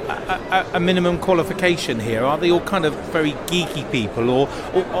there a minimum qualification here? Are they all kind of very geeky people, or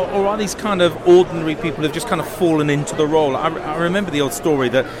are these kind of ordinary people who've just kind of fallen into the role? I remember the old story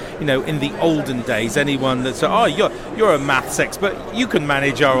that in the olden days, anyone that said, "Oh, you're a maths expert, you can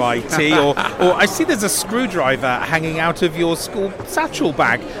manage our IT," or I see there's a screwdriver hanging out of your school satchel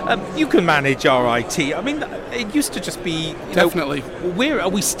bag, you can manage our IT. I mean, it used to just be definitely. Are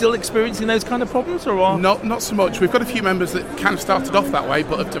we still experiencing those kind of problems, or not so much? We've got a few members that kind of started off that way,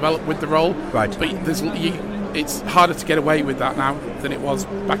 but have developed with the role. Right. But it's harder to get away with that now than it was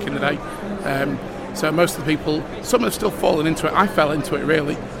back in the day. So most of the people, some have still fallen into it. I fell into it,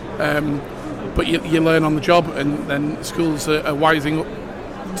 really. But you learn on the job, and then schools are wising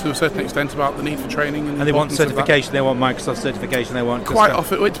up to a certain extent about the need for training. And they want certification, they want Microsoft certification, they want... Quite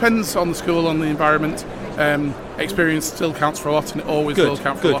often. It depends on the school, on the environment. Experience still counts for a lot, and it always will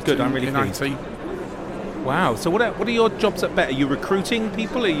count for a lot I'm really in IT. Wow. So what are your jobs at BETT? Are you recruiting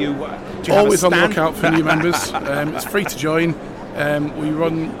people? Are you do you always have a on stand? the lookout for new members? It's free to join. We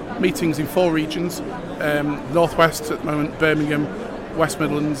run meetings in 4 regions: Northwest at the moment, Birmingham, East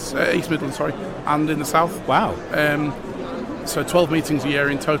Midlands, and in the South. Wow. So 12 meetings a year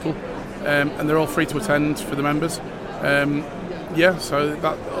in total, and they're all free to attend for the members. So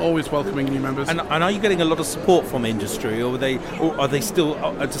that always welcoming new members. And are you getting a lot of support from industry, or are they still?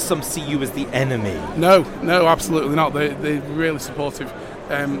 Do some see you as the enemy? No, absolutely not. They're really supportive.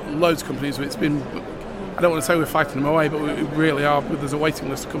 Loads of companies. It's been. I don't want to say we're fighting them away, but we really are. There's a waiting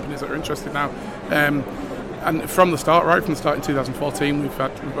list of companies that are interested now. And from the start, right from the start in 2014, we've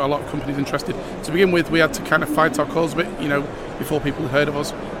had a lot of companies interested. To begin with, we had to kind of fight our cause a bit, before people had heard of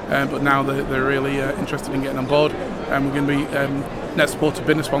us. But now they're really interested in getting on board. And we're going to be NetSupport have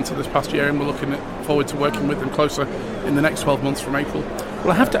been a sponsor this past year, and we're looking forward to working with them closer in the next 12 months from April.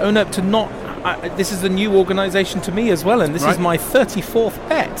 Well, I have to own up to not... this is a new organisation to me as well, and this is my 34th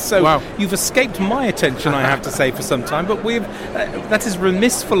BETT. So You've escaped my attention, I have to say, for some time. But that is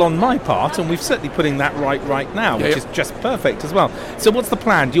remissful on my part, and we've certainly putting that right now, which is just perfect as well. So what's the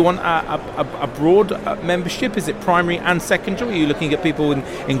plan? Do you want a broad membership? Is it primary and secondary? Are you looking at people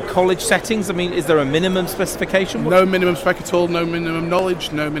in college settings? I mean, is there a minimum specification? No minimum spec at all, no minimum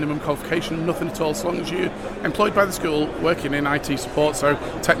knowledge, no minimum qualification, nothing at all, as long as you're employed by the school working in IT support, so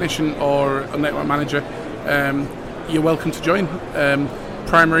technician or a network manager, you're welcome to join.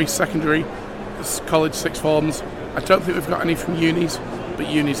 Primary, secondary, college, sixth forms. I don't think we've got any from unis, but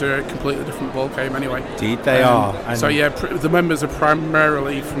unis are a completely different ball game anyway. Indeed they are. So the members are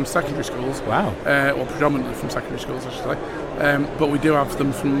primarily from secondary schools. Wow. Or predominantly from secondary schools, I should say. But we do have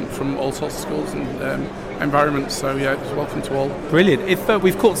them from all sorts of schools and environments, so it's welcome to all. Brilliant. If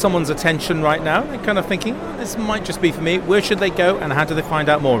we've caught someone's attention right now, they're kind of thinking, this might just be for me, where should they go and how do they find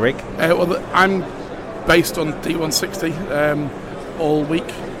out more, Rick? I'm based on D160. all week,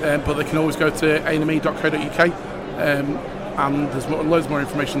 but they can always go to anme.co.uk, and there's loads more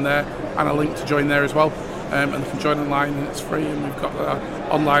information there, and a link to join there as well. And they can join online, and it's free, and we've got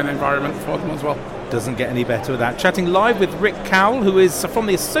an online environment for them as well. Doesn't get any better with that. Chatting live with Rick Cowell, who is from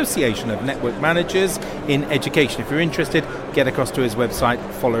the Association of Network Managers in Education. If you're interested, get across to his website,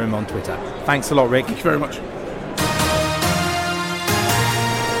 follow him on Twitter. Thanks a lot, Rick. Thank you very much.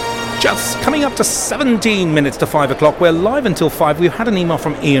 Just coming up to 17 minutes to 5 o'clock. We're live until 5. We've had an email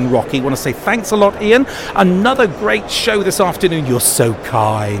from Ian Rocky. Want to say thanks a lot, Ian. Another great show this afternoon. You're so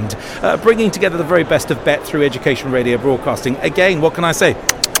kind. Bringing together the very best of BETT through education radio broadcasting. Again, what can I say?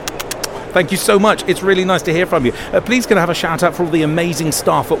 Thank you so much. It's really nice to hear from you. Please can I have a shout out for all the amazing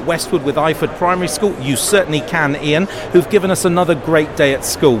staff at Westwood with Iford Primary School? You certainly can, Ian, who've given us another great day at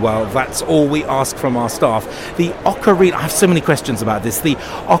school. Well, that's all we ask from our staff. The Ocarina, I have so many questions about this. The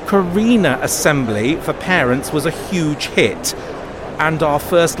Ocarina Assembly for parents was a huge hit. And our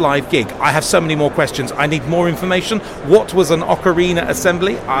first live gig. I have so many more questions. I need more information. What was an Ocarina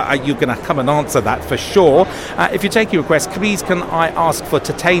Assembly? You're going to come and answer that for sure. If you take your request, please can I ask for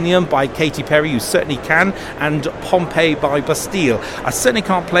Titanium by Katy Perry? You certainly can. And Pompeii by Bastille. I certainly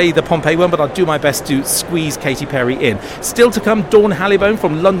can't play the Pompeii one, but I'll do my best to squeeze Katy Perry in. Still to come, Dawn Hallibone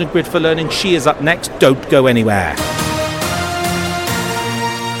from London Grid for Learning. She is up next. Don't go anywhere.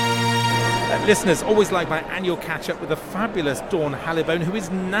 Listeners, always like my annual catch-up with the fabulous Dawn Hallibone, who is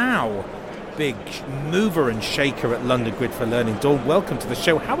now big mover and shaker at London Grid for Learning. Dawn, welcome to the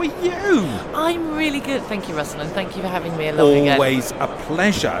show. How are you? I'm really good, thank you, Russell, and thank you for having me along again. Always a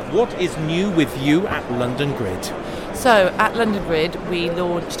pleasure. What is new with you at London Grid? So, at London Grid, we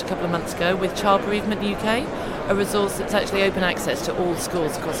launched a couple of months ago with Child Bereavement UK, a resource that's actually open access to all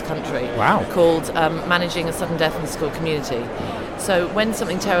schools across the country. Wow. Called Managing a Sudden Death in the School Community. So when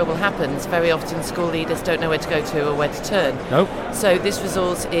something terrible happens, very often school leaders don't know where to go to or where to turn. Nope. So this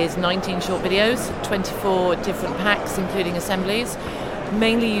resource is 19 short videos, 24 different packs, including assemblies,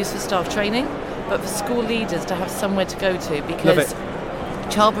 mainly used for staff training, but for school leaders to have somewhere to go to, because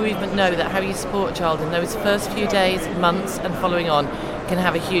child bereavement know that how you support a child in those first few days, months and following on can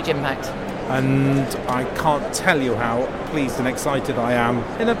have a huge impact. And I can't tell you how pleased and excited I am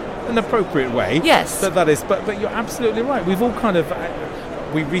in an appropriate way. Yes. That is, but you're absolutely right. We've all kind of,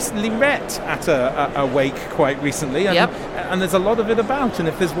 we recently met at a wake quite recently, and, and there's a lot of it about. And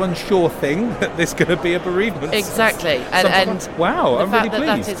if there's one sure thing, that there's going to be a bereavement. Exactly. And wow, the I'm fact really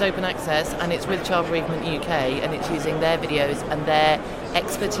pleased. That is open access, and it's with Child Bereavement UK, and it's using their videos and their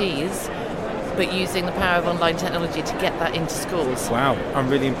expertise, but using the power of online technology to get that into schools. Wow, I'm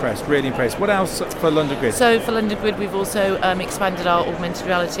really impressed, really impressed. What else for London Grid? So for London Grid, we've also expanded our augmented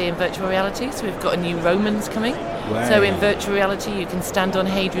reality and virtual reality. So we've got a new Romans coming. Wow. So in virtual reality, you can stand on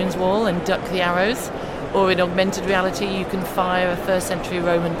Hadrian's Wall and duck the arrows, or in augmented reality, you can fire a first century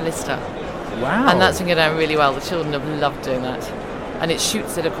Roman ballista. Wow. And that's going to go down really well. The children have loved doing that. And it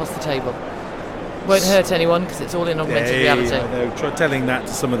shoots it across the table. Won't hurt anyone because it's all in augmented reality. I know. Try telling that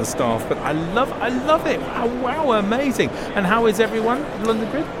to some of the staff, but I love it. Wow, amazing. And how is everyone in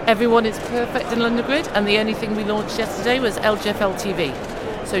London Grid? Everyone is perfect in London Grid, and the only thing we launched yesterday was LGFL TV.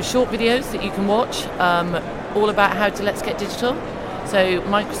 So short videos that you can watch, all about how to Let's Get Digital. So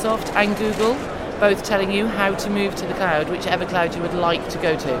Microsoft and Google both telling you how to move to the cloud, whichever cloud you would like to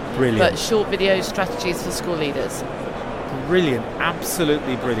go to. Brilliant. But short video strategies for school leaders. Brilliant,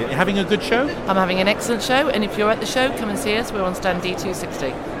 absolutely brilliant. You're having a good show? I'm having an excellent show, and if you're at the show, come and see us. We're on stand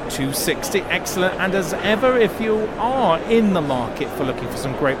D260. 260, excellent. And as ever, if you are in the market for looking for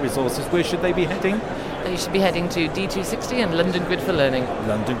some great resources, where should they be heading? You should be heading to D260 and London Grid for Learning.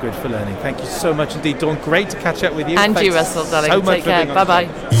 London Grid for Learning. Thank you so much indeed, Dawn. Great to catch up with you. And you, Russell, darling. So Take care.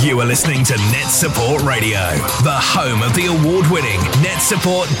 Bye-bye. You are listening to NetSupport Radio, the home of the award-winning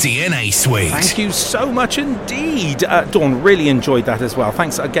NetSupport DNA Suite. Thank you so much indeed. Dawn, really enjoyed that as well.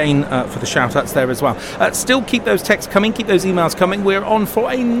 Thanks again for the shout-outs there as well. Still keep those texts coming, keep those emails coming. We're on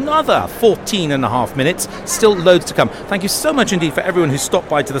for another 14 and a half minutes. Still loads to come. Thank you so much indeed for everyone who stopped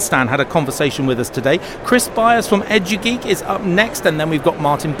by to the stand, had a conversation with us today. Chris Byers from EduGeek is up next, and then we've got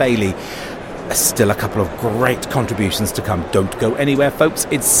Martin Bailey. Still a couple of great contributions to come. Don't go anywhere, folks.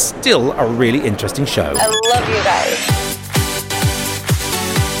 It's still a really interesting show. I love you guys.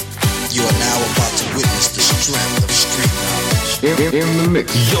 You are now about to witness the strength of street knowledge. In the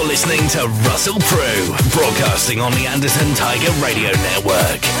mix. You're listening to Russell Prue, broadcasting on the Anderson Tiger Radio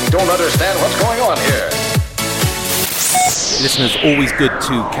Network. Don't understand what's going on here. Listeners, always good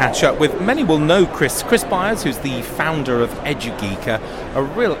to catch up with. Many will know Chris Byers, who's the founder of EduGeek, a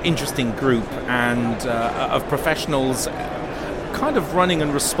real interesting group and of professionals kind of running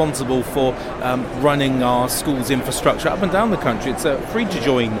and responsible for running our schools infrastructure up and down the country. It's a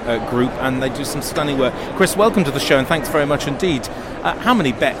free-to-join group, and they do some stunning work. Chris, welcome to the show, and thanks very much indeed. How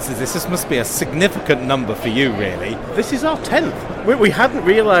many bets is this? This must be a significant number for you, really. This is our 10th. We hadn't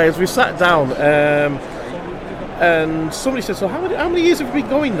realised. We sat down, and somebody said, so how many years have we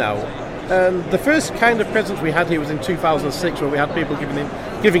been going now? And the first kind of presence we had here was in 2006, where we had people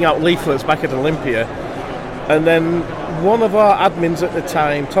giving out leaflets back at Olympia. And then one of our admins at the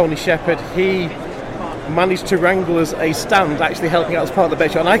time, Tony Shepherd, he managed to wrangle us a stand, actually helping out as part of the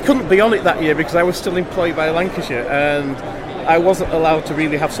bet show. And I couldn't be on it that year because I was still employed by Lancashire, and I wasn't allowed to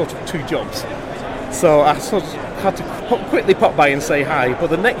really have sort of two jobs. So I sort of had to quickly pop by and say hi. But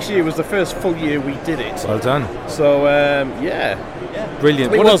the next year was the first full year we did it. Well done. So, yeah.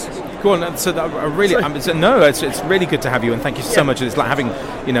 Brilliant. It was. Go on. So that it's really good to have you, and thank you so much. It's like having,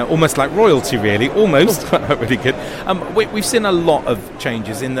 almost like royalty, really, almost. Really good. We've seen a lot of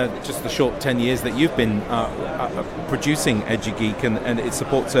changes in just the short 10 years that you've been producing EduGeek and its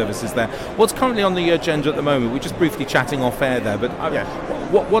support services there. What's currently on the agenda at the moment? We're just briefly chatting off air there, but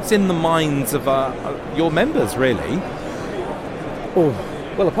what's in the minds of your members, really?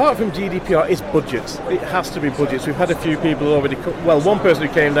 Well, apart from GDPR, it's budgets. It has to be budgets. We've had a few people already... one person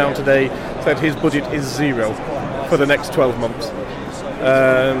who came down today said his budget is 0 for the next 12 months.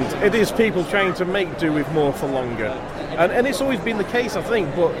 And it is people trying to make do with more for longer. And it's always been the case, I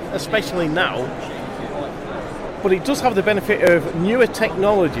think, but especially now. But it does have the benefit of newer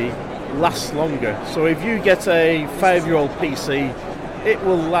technology lasts longer. So if you get a 5-year-old PC, it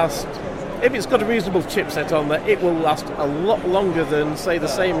will last... If it's got a reasonable chipset on there, it will last a lot longer than, say, the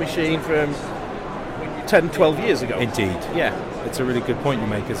same machine from 10, 12 years ago. Indeed. Yeah. It's a really good point you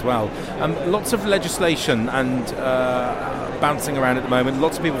make as well. Lots of legislation and bouncing around at the moment.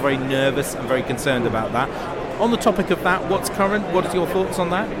 Lots of people very nervous and very concerned about that. On the topic of that, what's current? What are your thoughts on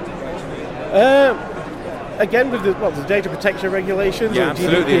that? Again, with the data protection regulations? Yeah, or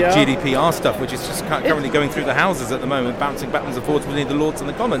absolutely. GDPR stuff, which is just currently going through the houses at the moment, bouncing backwards and forwards between the Lords and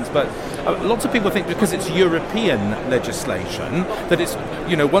the Commons. But lots of people think because it's European legislation that it's,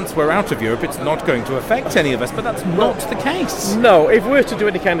 once we're out of Europe, it's not going to affect any of us. But that's not the case. No, if we're to do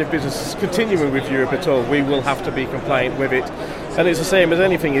any kind of business continuing with Europe at all, we will have to be compliant with it. And it's the same as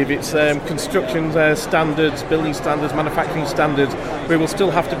anything. If it's construction standards, building standards, manufacturing standards, we will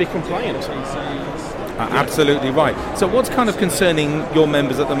still have to be compliant. Absolutely right. So what's kind of concerning your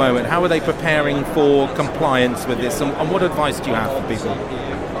members at the moment? How are they preparing for compliance with this, and what advice do you have for people?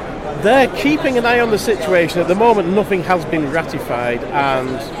 They're keeping an eye on the situation. At the moment, nothing has been ratified, and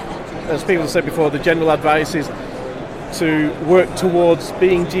as people have said before, the general advice is to work towards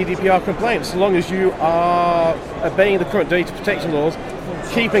being GDPR compliant. So long as you are obeying the current data protection laws,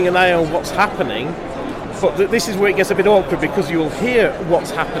 keeping an eye on what's happening. But this is where it gets a bit awkward, because you'll hear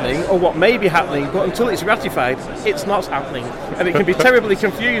what's happening or what may be happening, but until it's ratified, it's not happening. And it can be terribly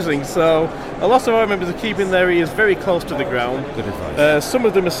confusing. So a lot of our members are keeping their ears very close to the ground. Good advice. Some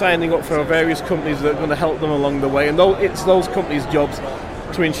of them are signing up for various companies that are going to help them along the way. And it's those companies' jobs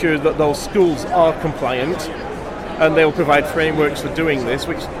to ensure that those schools are compliant. And they'll provide frameworks for doing this,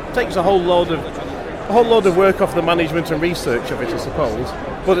 which takes a whole load of work off the management and research of it, I suppose.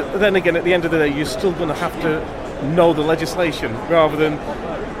 But then again, at the end of the day, you're still going to have to know the legislation rather than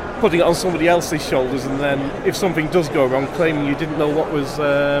putting it on somebody else's shoulders, and then if something does go wrong, claiming you didn't know what was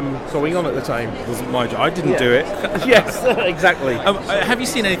going on at the time. It wasn't my job. I didn't do it. Yes, exactly. Have you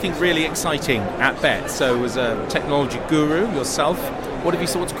seen anything really exciting at BETT? So as a technology guru yourself,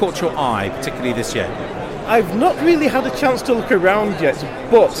 what's caught your eye, particularly this year? I've not really had a chance to look around yet,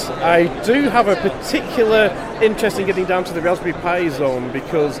 but I do have a particular interest in getting down to the Raspberry Pi zone,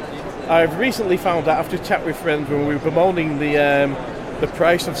 because I've recently found out, after a chat with friends when we were bemoaning the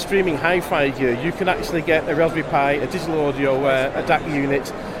price of streaming hi-fi gear, you can actually get a Raspberry Pi, a digital audio, a DAC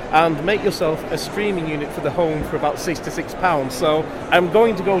unit, and make yourself a streaming unit for the home for about £66. So I'm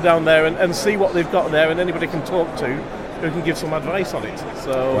going to go down there and see what they've got there, and anybody can talk to who can give some advice on it.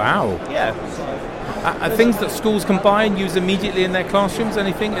 So wow. Yeah. Are things that schools can buy and use immediately in their classrooms?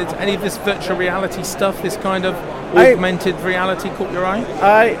 Anything? Is any of this virtual reality stuff, this kind of augmented reality, caught your eye?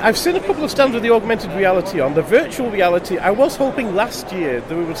 I've seen a couple of stands with the augmented reality on. The virtual reality, I was hoping last year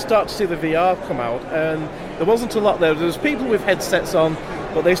that we would start to see the VR come out, and there wasn't a lot there. There was people with headsets on,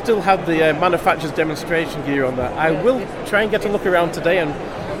 but they still had the manufacturer's demonstration gear on there. I will try and get a look around today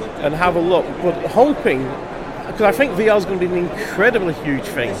and have a look, but hoping, because I think VR is going to be an incredibly huge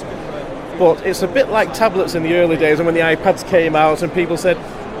thing. But it's a bit like tablets in the early days, and when the iPads came out and people said,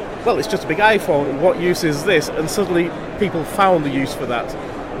 well, it's just a big iPhone, what use is this? And suddenly people found the use for that.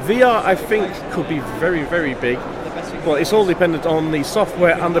 VR, I think, could be very, very big. Well, it's all dependent on the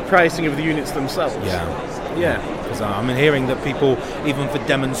software and the pricing of the units themselves. Yeah. Because I'm hearing that people, even for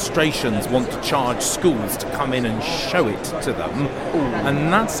demonstrations, want to charge schools to come in and show it to them.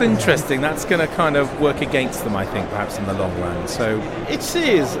 And that's interesting. That's going to kind of work against them, I think, perhaps in the long run. So it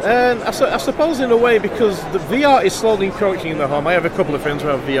is. And I suppose in a way, because the VR is slowly encroaching in the home. I have a couple of friends who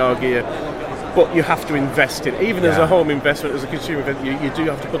have VR gear, but you have to invest in it. Even as a home investment, as a consumer event, you do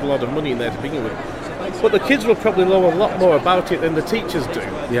have to put a lot of money in there to begin with. But the kids will probably know a lot more about it than the teachers do.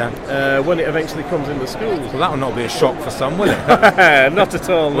 When it eventually comes into schools. Well, that will not be a shock for some, will it? Not at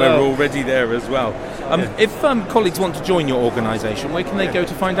all. We're already there as well. If colleagues want to join your organisation, where can they go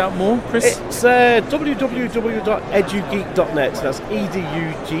to find out more, Chris? It's www.edugeek.net. That's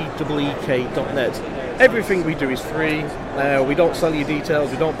edugeek.net. Everything we do is free. We don't sell you details,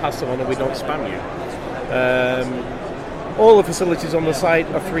 we don't pass them on, and we don't spam you. All the facilities on the site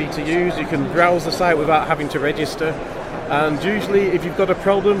are free to use. You can browse the site without having to register. And usually, if you've got a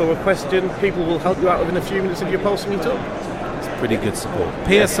problem or a question, people will help you out within a few minutes if you're posting it up. It's pretty good support.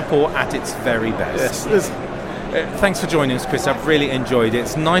 Peer support at its very best. Yes. Thanks for joining us, Chris. I've really enjoyed it.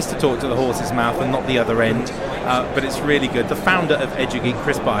 It's nice to talk to the horse's mouth and not the other end, but it's really good. The founder of EduGeek,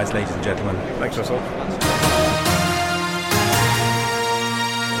 Chris Byers, ladies and gentlemen. Thanks, Russell.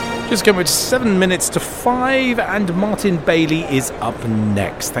 Just going with 7 minutes to 5, and Martin Bailey is up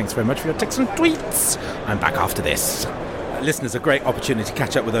next. Thanks very much for your texts and tweets. I'm back after this. Listeners, a great opportunity to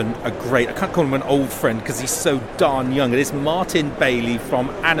catch up with a great, I can't call him an old friend because he's so darn young. It is Martin Bailey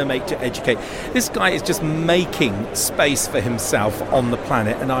from Animate to Educate. This guy is just making space for himself on the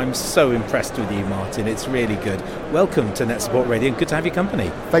planet, and I'm so impressed with you, Martin. It's really good. Welcome to NetSupport Radio, and good to have your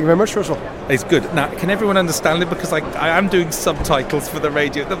company. Thank you very much, Russell. It's good. Now, can everyone understand it? Because I am doing subtitles for the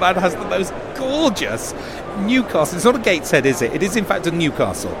radio. The man has the most gorgeous Newcastle. It's not a Gateshead, is it? It is, in fact, a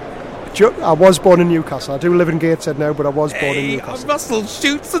Newcastle. I was born in Newcastle. I do live in Gateshead now, but I was born in Newcastle. Russell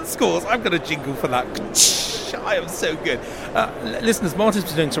shoots and scores. I'm going to jingle for that. I am so good. Listeners, Martin's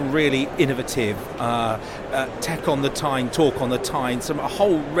been doing some really innovative tech on the Tyne, talk on the Tyne, a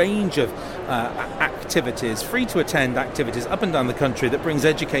whole range of activities, free to attend activities up and down the country that brings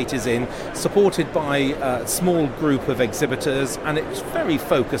educators in, supported by a small group of exhibitors, and it's very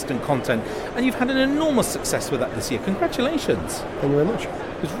focused and content. And you've had an enormous success with that this year. Congratulations. Thank you very much.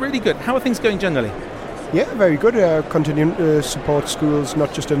 It was really good. How are things going generally? Yeah, very good. Continuing to support schools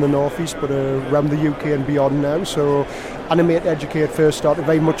not just in the North East but around the UK and beyond now. So Animate Educate first started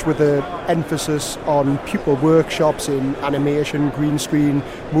very much with an emphasis on pupil workshops in animation, green screen,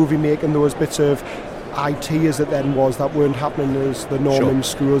 movie making, those bits of IT as it then was that weren't happening as the norm in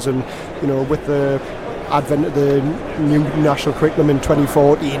schools. And with the advent of the new national curriculum in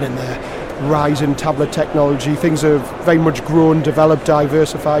 2014 and the rise in tablet technology, things have very much grown, developed,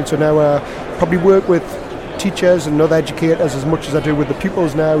 diversified. So now I probably work with teachers and other educators as much as I do with the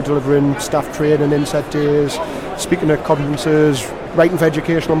pupils now, delivering staff training, inset days, speaking at conferences, writing for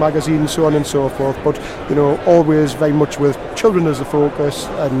educational magazines, so on and so forth. But always very much with children as a focus,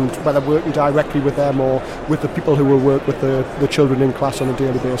 and whether working directly with them or with the people who will work with the children in class on a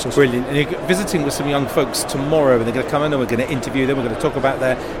daily basis. Brilliant. And you're visiting with some young folks tomorrow, and they're going to come in and we're going to interview them, we're going to talk about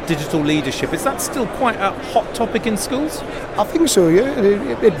their digital leadership. Is that still quite a hot topic in schools? I think so, yeah.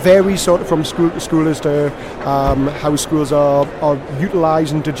 It varies sort of from school to school as to how schools are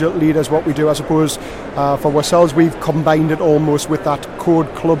utilising digital leaders. What we do, I suppose, for ourselves, we've combined it almost with that code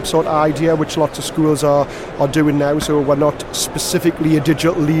club sort of idea, which lots of schools are doing now. So we're not specifically a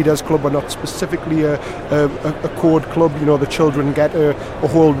digital leaders club, we're not specifically a code club. The children get a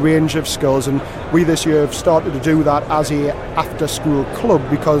whole range of skills, and we this year have started to do that as a after school club,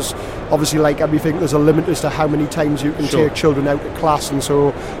 because obviously, like everything, there's a limit as to how many times you can take children out of class. And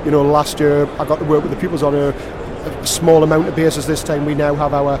so last year I got to work with the pupils on a small amount of basis. This time we now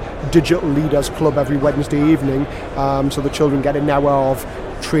have our digital leaders club every Wednesday evening, so the children get an hour of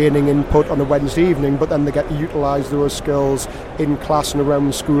training input on a Wednesday evening, but then they get to utilise those skills in class and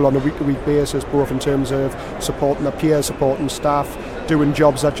around school on a week-to-week basis, both in terms of supporting their peers, supporting staff, doing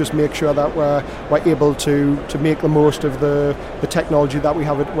jobs that just make sure that we're able to make the most of the technology that we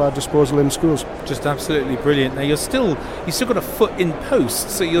have at our disposal in schools. Just absolutely brilliant. Now you've still got a foot in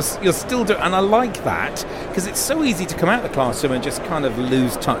post, so you're still doing, and I like that because it's so easy to come out of the classroom and just kind of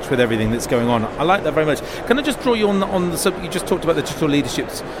lose touch with everything that's going on. I like that very much. Can I just draw you on the subject? You just talked about the digital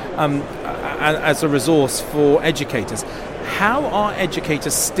leaderships as a resource for educators. How are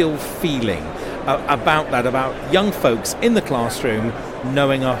educators still feeling about that, about young folks in the classroom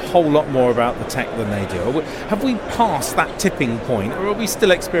knowing a whole lot more about the tech than they do? Have we passed that tipping point, or are we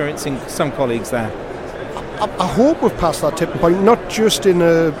still experiencing some colleagues there? I hope we've passed that tipping point, not just in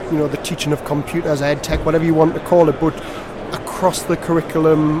the teaching of computers, ed tech, whatever you want to call it, but across the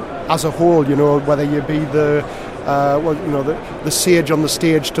curriculum as a whole. Whether you be the sage on the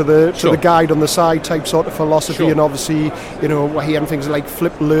stage to the guide on the side type sort of philosophy, and obviously we're hearing things like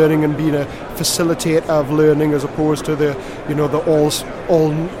flipped learning and being a facilitator of learning as opposed to the all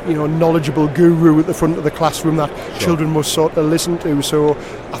knowledgeable guru at the front of the classroom that children must sort of listen to. So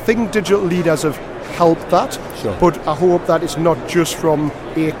I think digital leaders have helped that, but I hope that it's not just from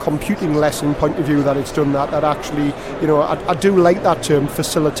a computing lesson point of view that it's done that actually, I do like that term,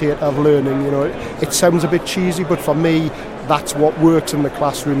 facilitator of learning. It sounds a bit cheesy, but for me that's what works in the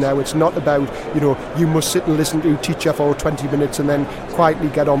classroom now. It's not about you must sit and listen to a teacher for 20 minutes and then quietly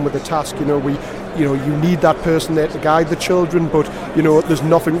get on with the task. You need that person there to guide the children, but there's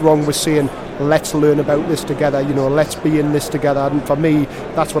nothing wrong with saying let's learn about this together, let's be in this together. And for me,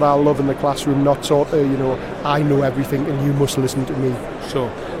 that's what I love in the classroom, not sort of I know everything and you must listen to me.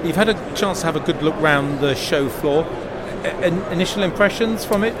 Sure. You've had a chance to have a good look round the show floor. Initial impressions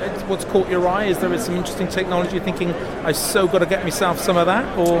from it? What's caught your eye? Is there some interesting technology you're thinking I've so got to get myself some of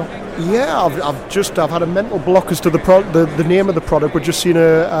that? Or I've had a mental block as to the name of the product, but just seen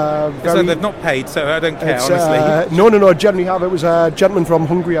a very... So they've not paid, so I don't care, honestly. No, generally have. It was a gentleman from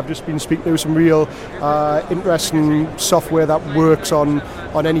Hungary. I've just been speaking to some real interesting software that works on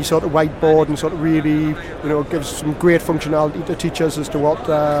any sort of whiteboard and sort of really gives some great functionality to teachers as to what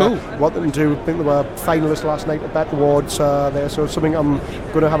they can do. I think they were finalists last night at BETT Awards there, so it's something I'm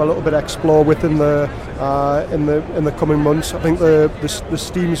going to have a little bit of explore with in the coming months. I think the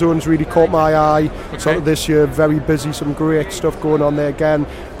Steam Zone's really caught my eye sort of this year. Very busy, some great stuff going on there. Again,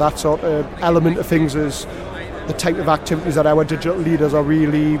 that sort of element of things is the type of activities that our digital leaders are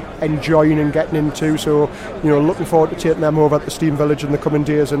really enjoying and getting into. So, looking forward to taking them over at the Steam Village in the coming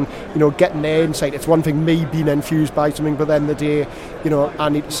days and, getting their insight. It's one thing me being enthused by something, but then the day, I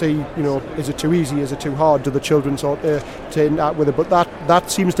need to see, is it too easy, is it too hard, do the children sort of to interact with it. But that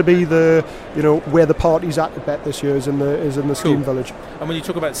seems to be the, where the party's at BETT this year is in the Steam Village. And when you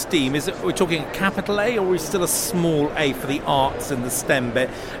talk about Steam, we're talking a capital A, or is it still a small A for the arts and the STEM bit?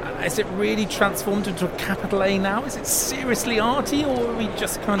 Is it really transformed into a capital A now? Is it seriously arty, or are we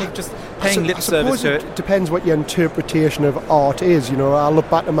just kind of just paying lip service to it? It depends what your interpretation of art is. I look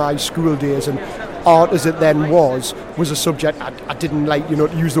back to my school days, and art as it then was a subject I didn't like, to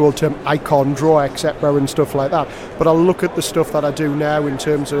use the old term icon draw, etc. and stuff like that. But I look at the stuff that I do now in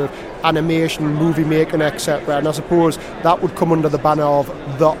terms of animation, movie making, etc. and I suppose that would come under the banner of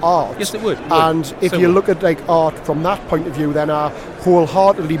the art. Yes, it would. And if you look at art from that point of view, then I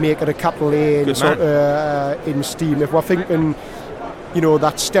wholeheartedly make it a capital A in Steam. If we're thinking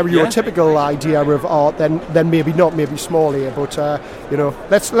that stereotypical idea of art, then maybe not, maybe small A, but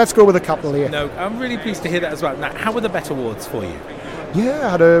let's go with a capital A. No, I'm really pleased to hear that as well. Now, how were the BETT Awards for you? Yeah, I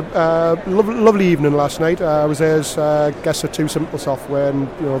had a lovely evening last night. I was there as guest of Too Simple Software, and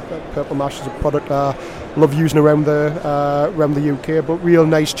Purple Mash is a product I love using around the UK. But real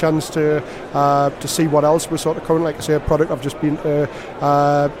nice chance to see what else was sort of current. Like I say, a product I've just been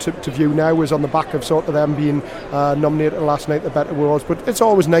to view now was on the back of sort of them being nominated last night at the BETT Awards. But it's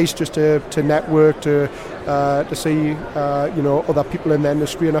always nice just to network, to see other people in the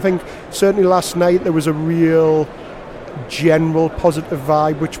industry. And I think certainly last night there was a real general positive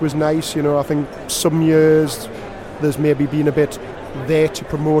vibe, which was nice. I think some years there's maybe been a bit there to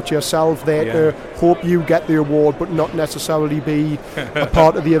promote yourself, to hope you get the award, but not necessarily be a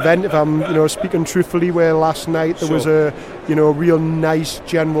part of the event. If I'm speaking truthfully, where last night there was a real nice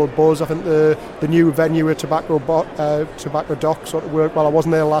general buzz. I think the new venue at Tobacco Dock sort of worked well. I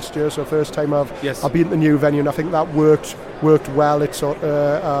wasn't there last year, so first time I've been at the new venue, and I think that worked well. It's sort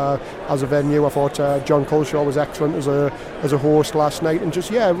of as a venue. I thought John Culshaw was excellent as a host last night, and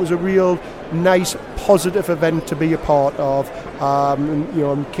just it was a real nice positive event to be a part of.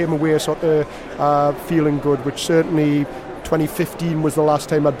 And came away sort of feeling good, which certainly 2015 was the last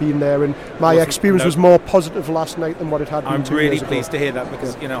time I'd been there, and my experience was more positive last night than what it had been 2 years ago. I'm really pleased to hear that,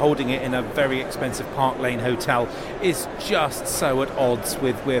 because holding it in a very expensive Park Lane hotel is just so at odds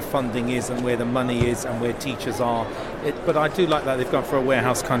with where funding is and where the money is and where teachers are. But I do like that they've gone for a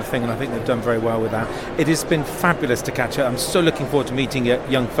warehouse kind of thing, and I think they've done very well with that. It has been fabulous to catch up. I'm so looking forward to meeting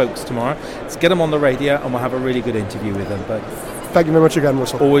young folks tomorrow. Let's get them on the radio and we'll have a really good interview with them. But thank you very much again,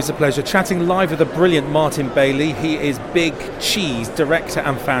 Russell. Always a pleasure. Chatting live with the brilliant Martin Bailey. He is Big Cheese, director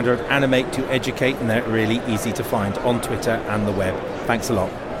and founder of Animate to Educate, and they're really easy to find on Twitter and the web. Thanks a lot.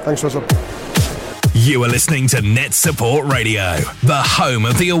 Thanks, Russell. You are listening to NetSupport Radio, the home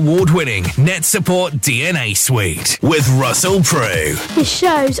of the award-winning NetSupport DNA Suite with Russell Prue. His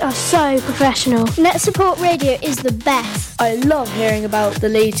shows are so professional. NetSupport Radio is the best. I love hearing about the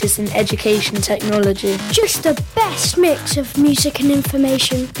latest in education technology. Just the best mix of music and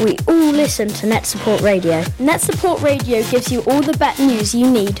information. We all listen to NetSupport Radio. NetSupport Radio gives you all the BETT news you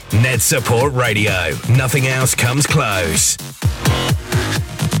need. NetSupport Radio. Nothing else comes close.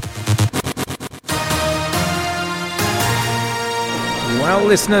 Well,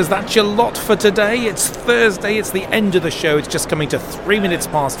 listeners, that's your lot for today. It's Thursday, it's the end of the show. It's just coming to 3 minutes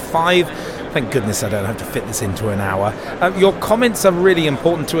past 5. Thank goodness I don't have to fit this into an hour. Your comments are really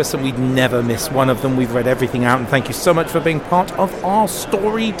important to us, and we'd never miss one of them. We've read everything out, and thank you so much for being part of our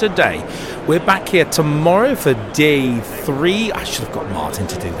story today. We're back here tomorrow for day 3. I should have got Martin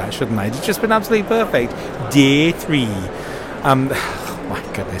to do that, shouldn't I? It's just been absolutely perfect. Day 3. My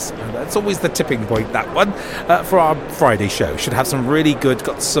goodness, that's always the tipping point, that one, for our Friday show. Should have some really good,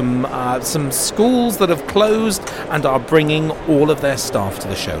 got some schools that have closed and are bringing all of their staff to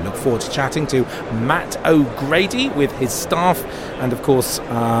the show. Look forward to chatting to Matt O'Grady with his staff, and of course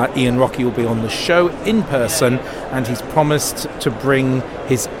Ian Rocky will be on the show in person, and he's promised to bring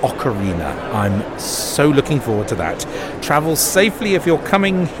his ocarina. I'm so looking forward to that. Travel safely if you're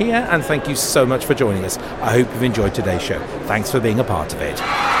coming here, and thank you so much for joining us. I hope you've enjoyed today's show. Thanks for being a part of it.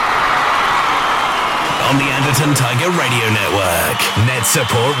 On the Anderton Tiger Radio Network,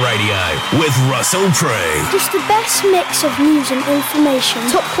 NetSupport Radio with Russell Prue. Just the best mix of news and information.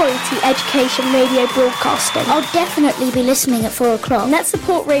 Top quality education radio broadcasting. I'll definitely be listening at 4 o'clock.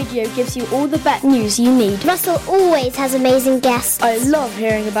 NetSupport Radio gives you all the BETT news you need. Russell always has amazing guests. I love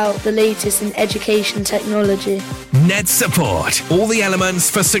hearing about the latest in education technology. NetSupport, all the elements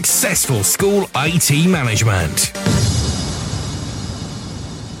for successful school IT management.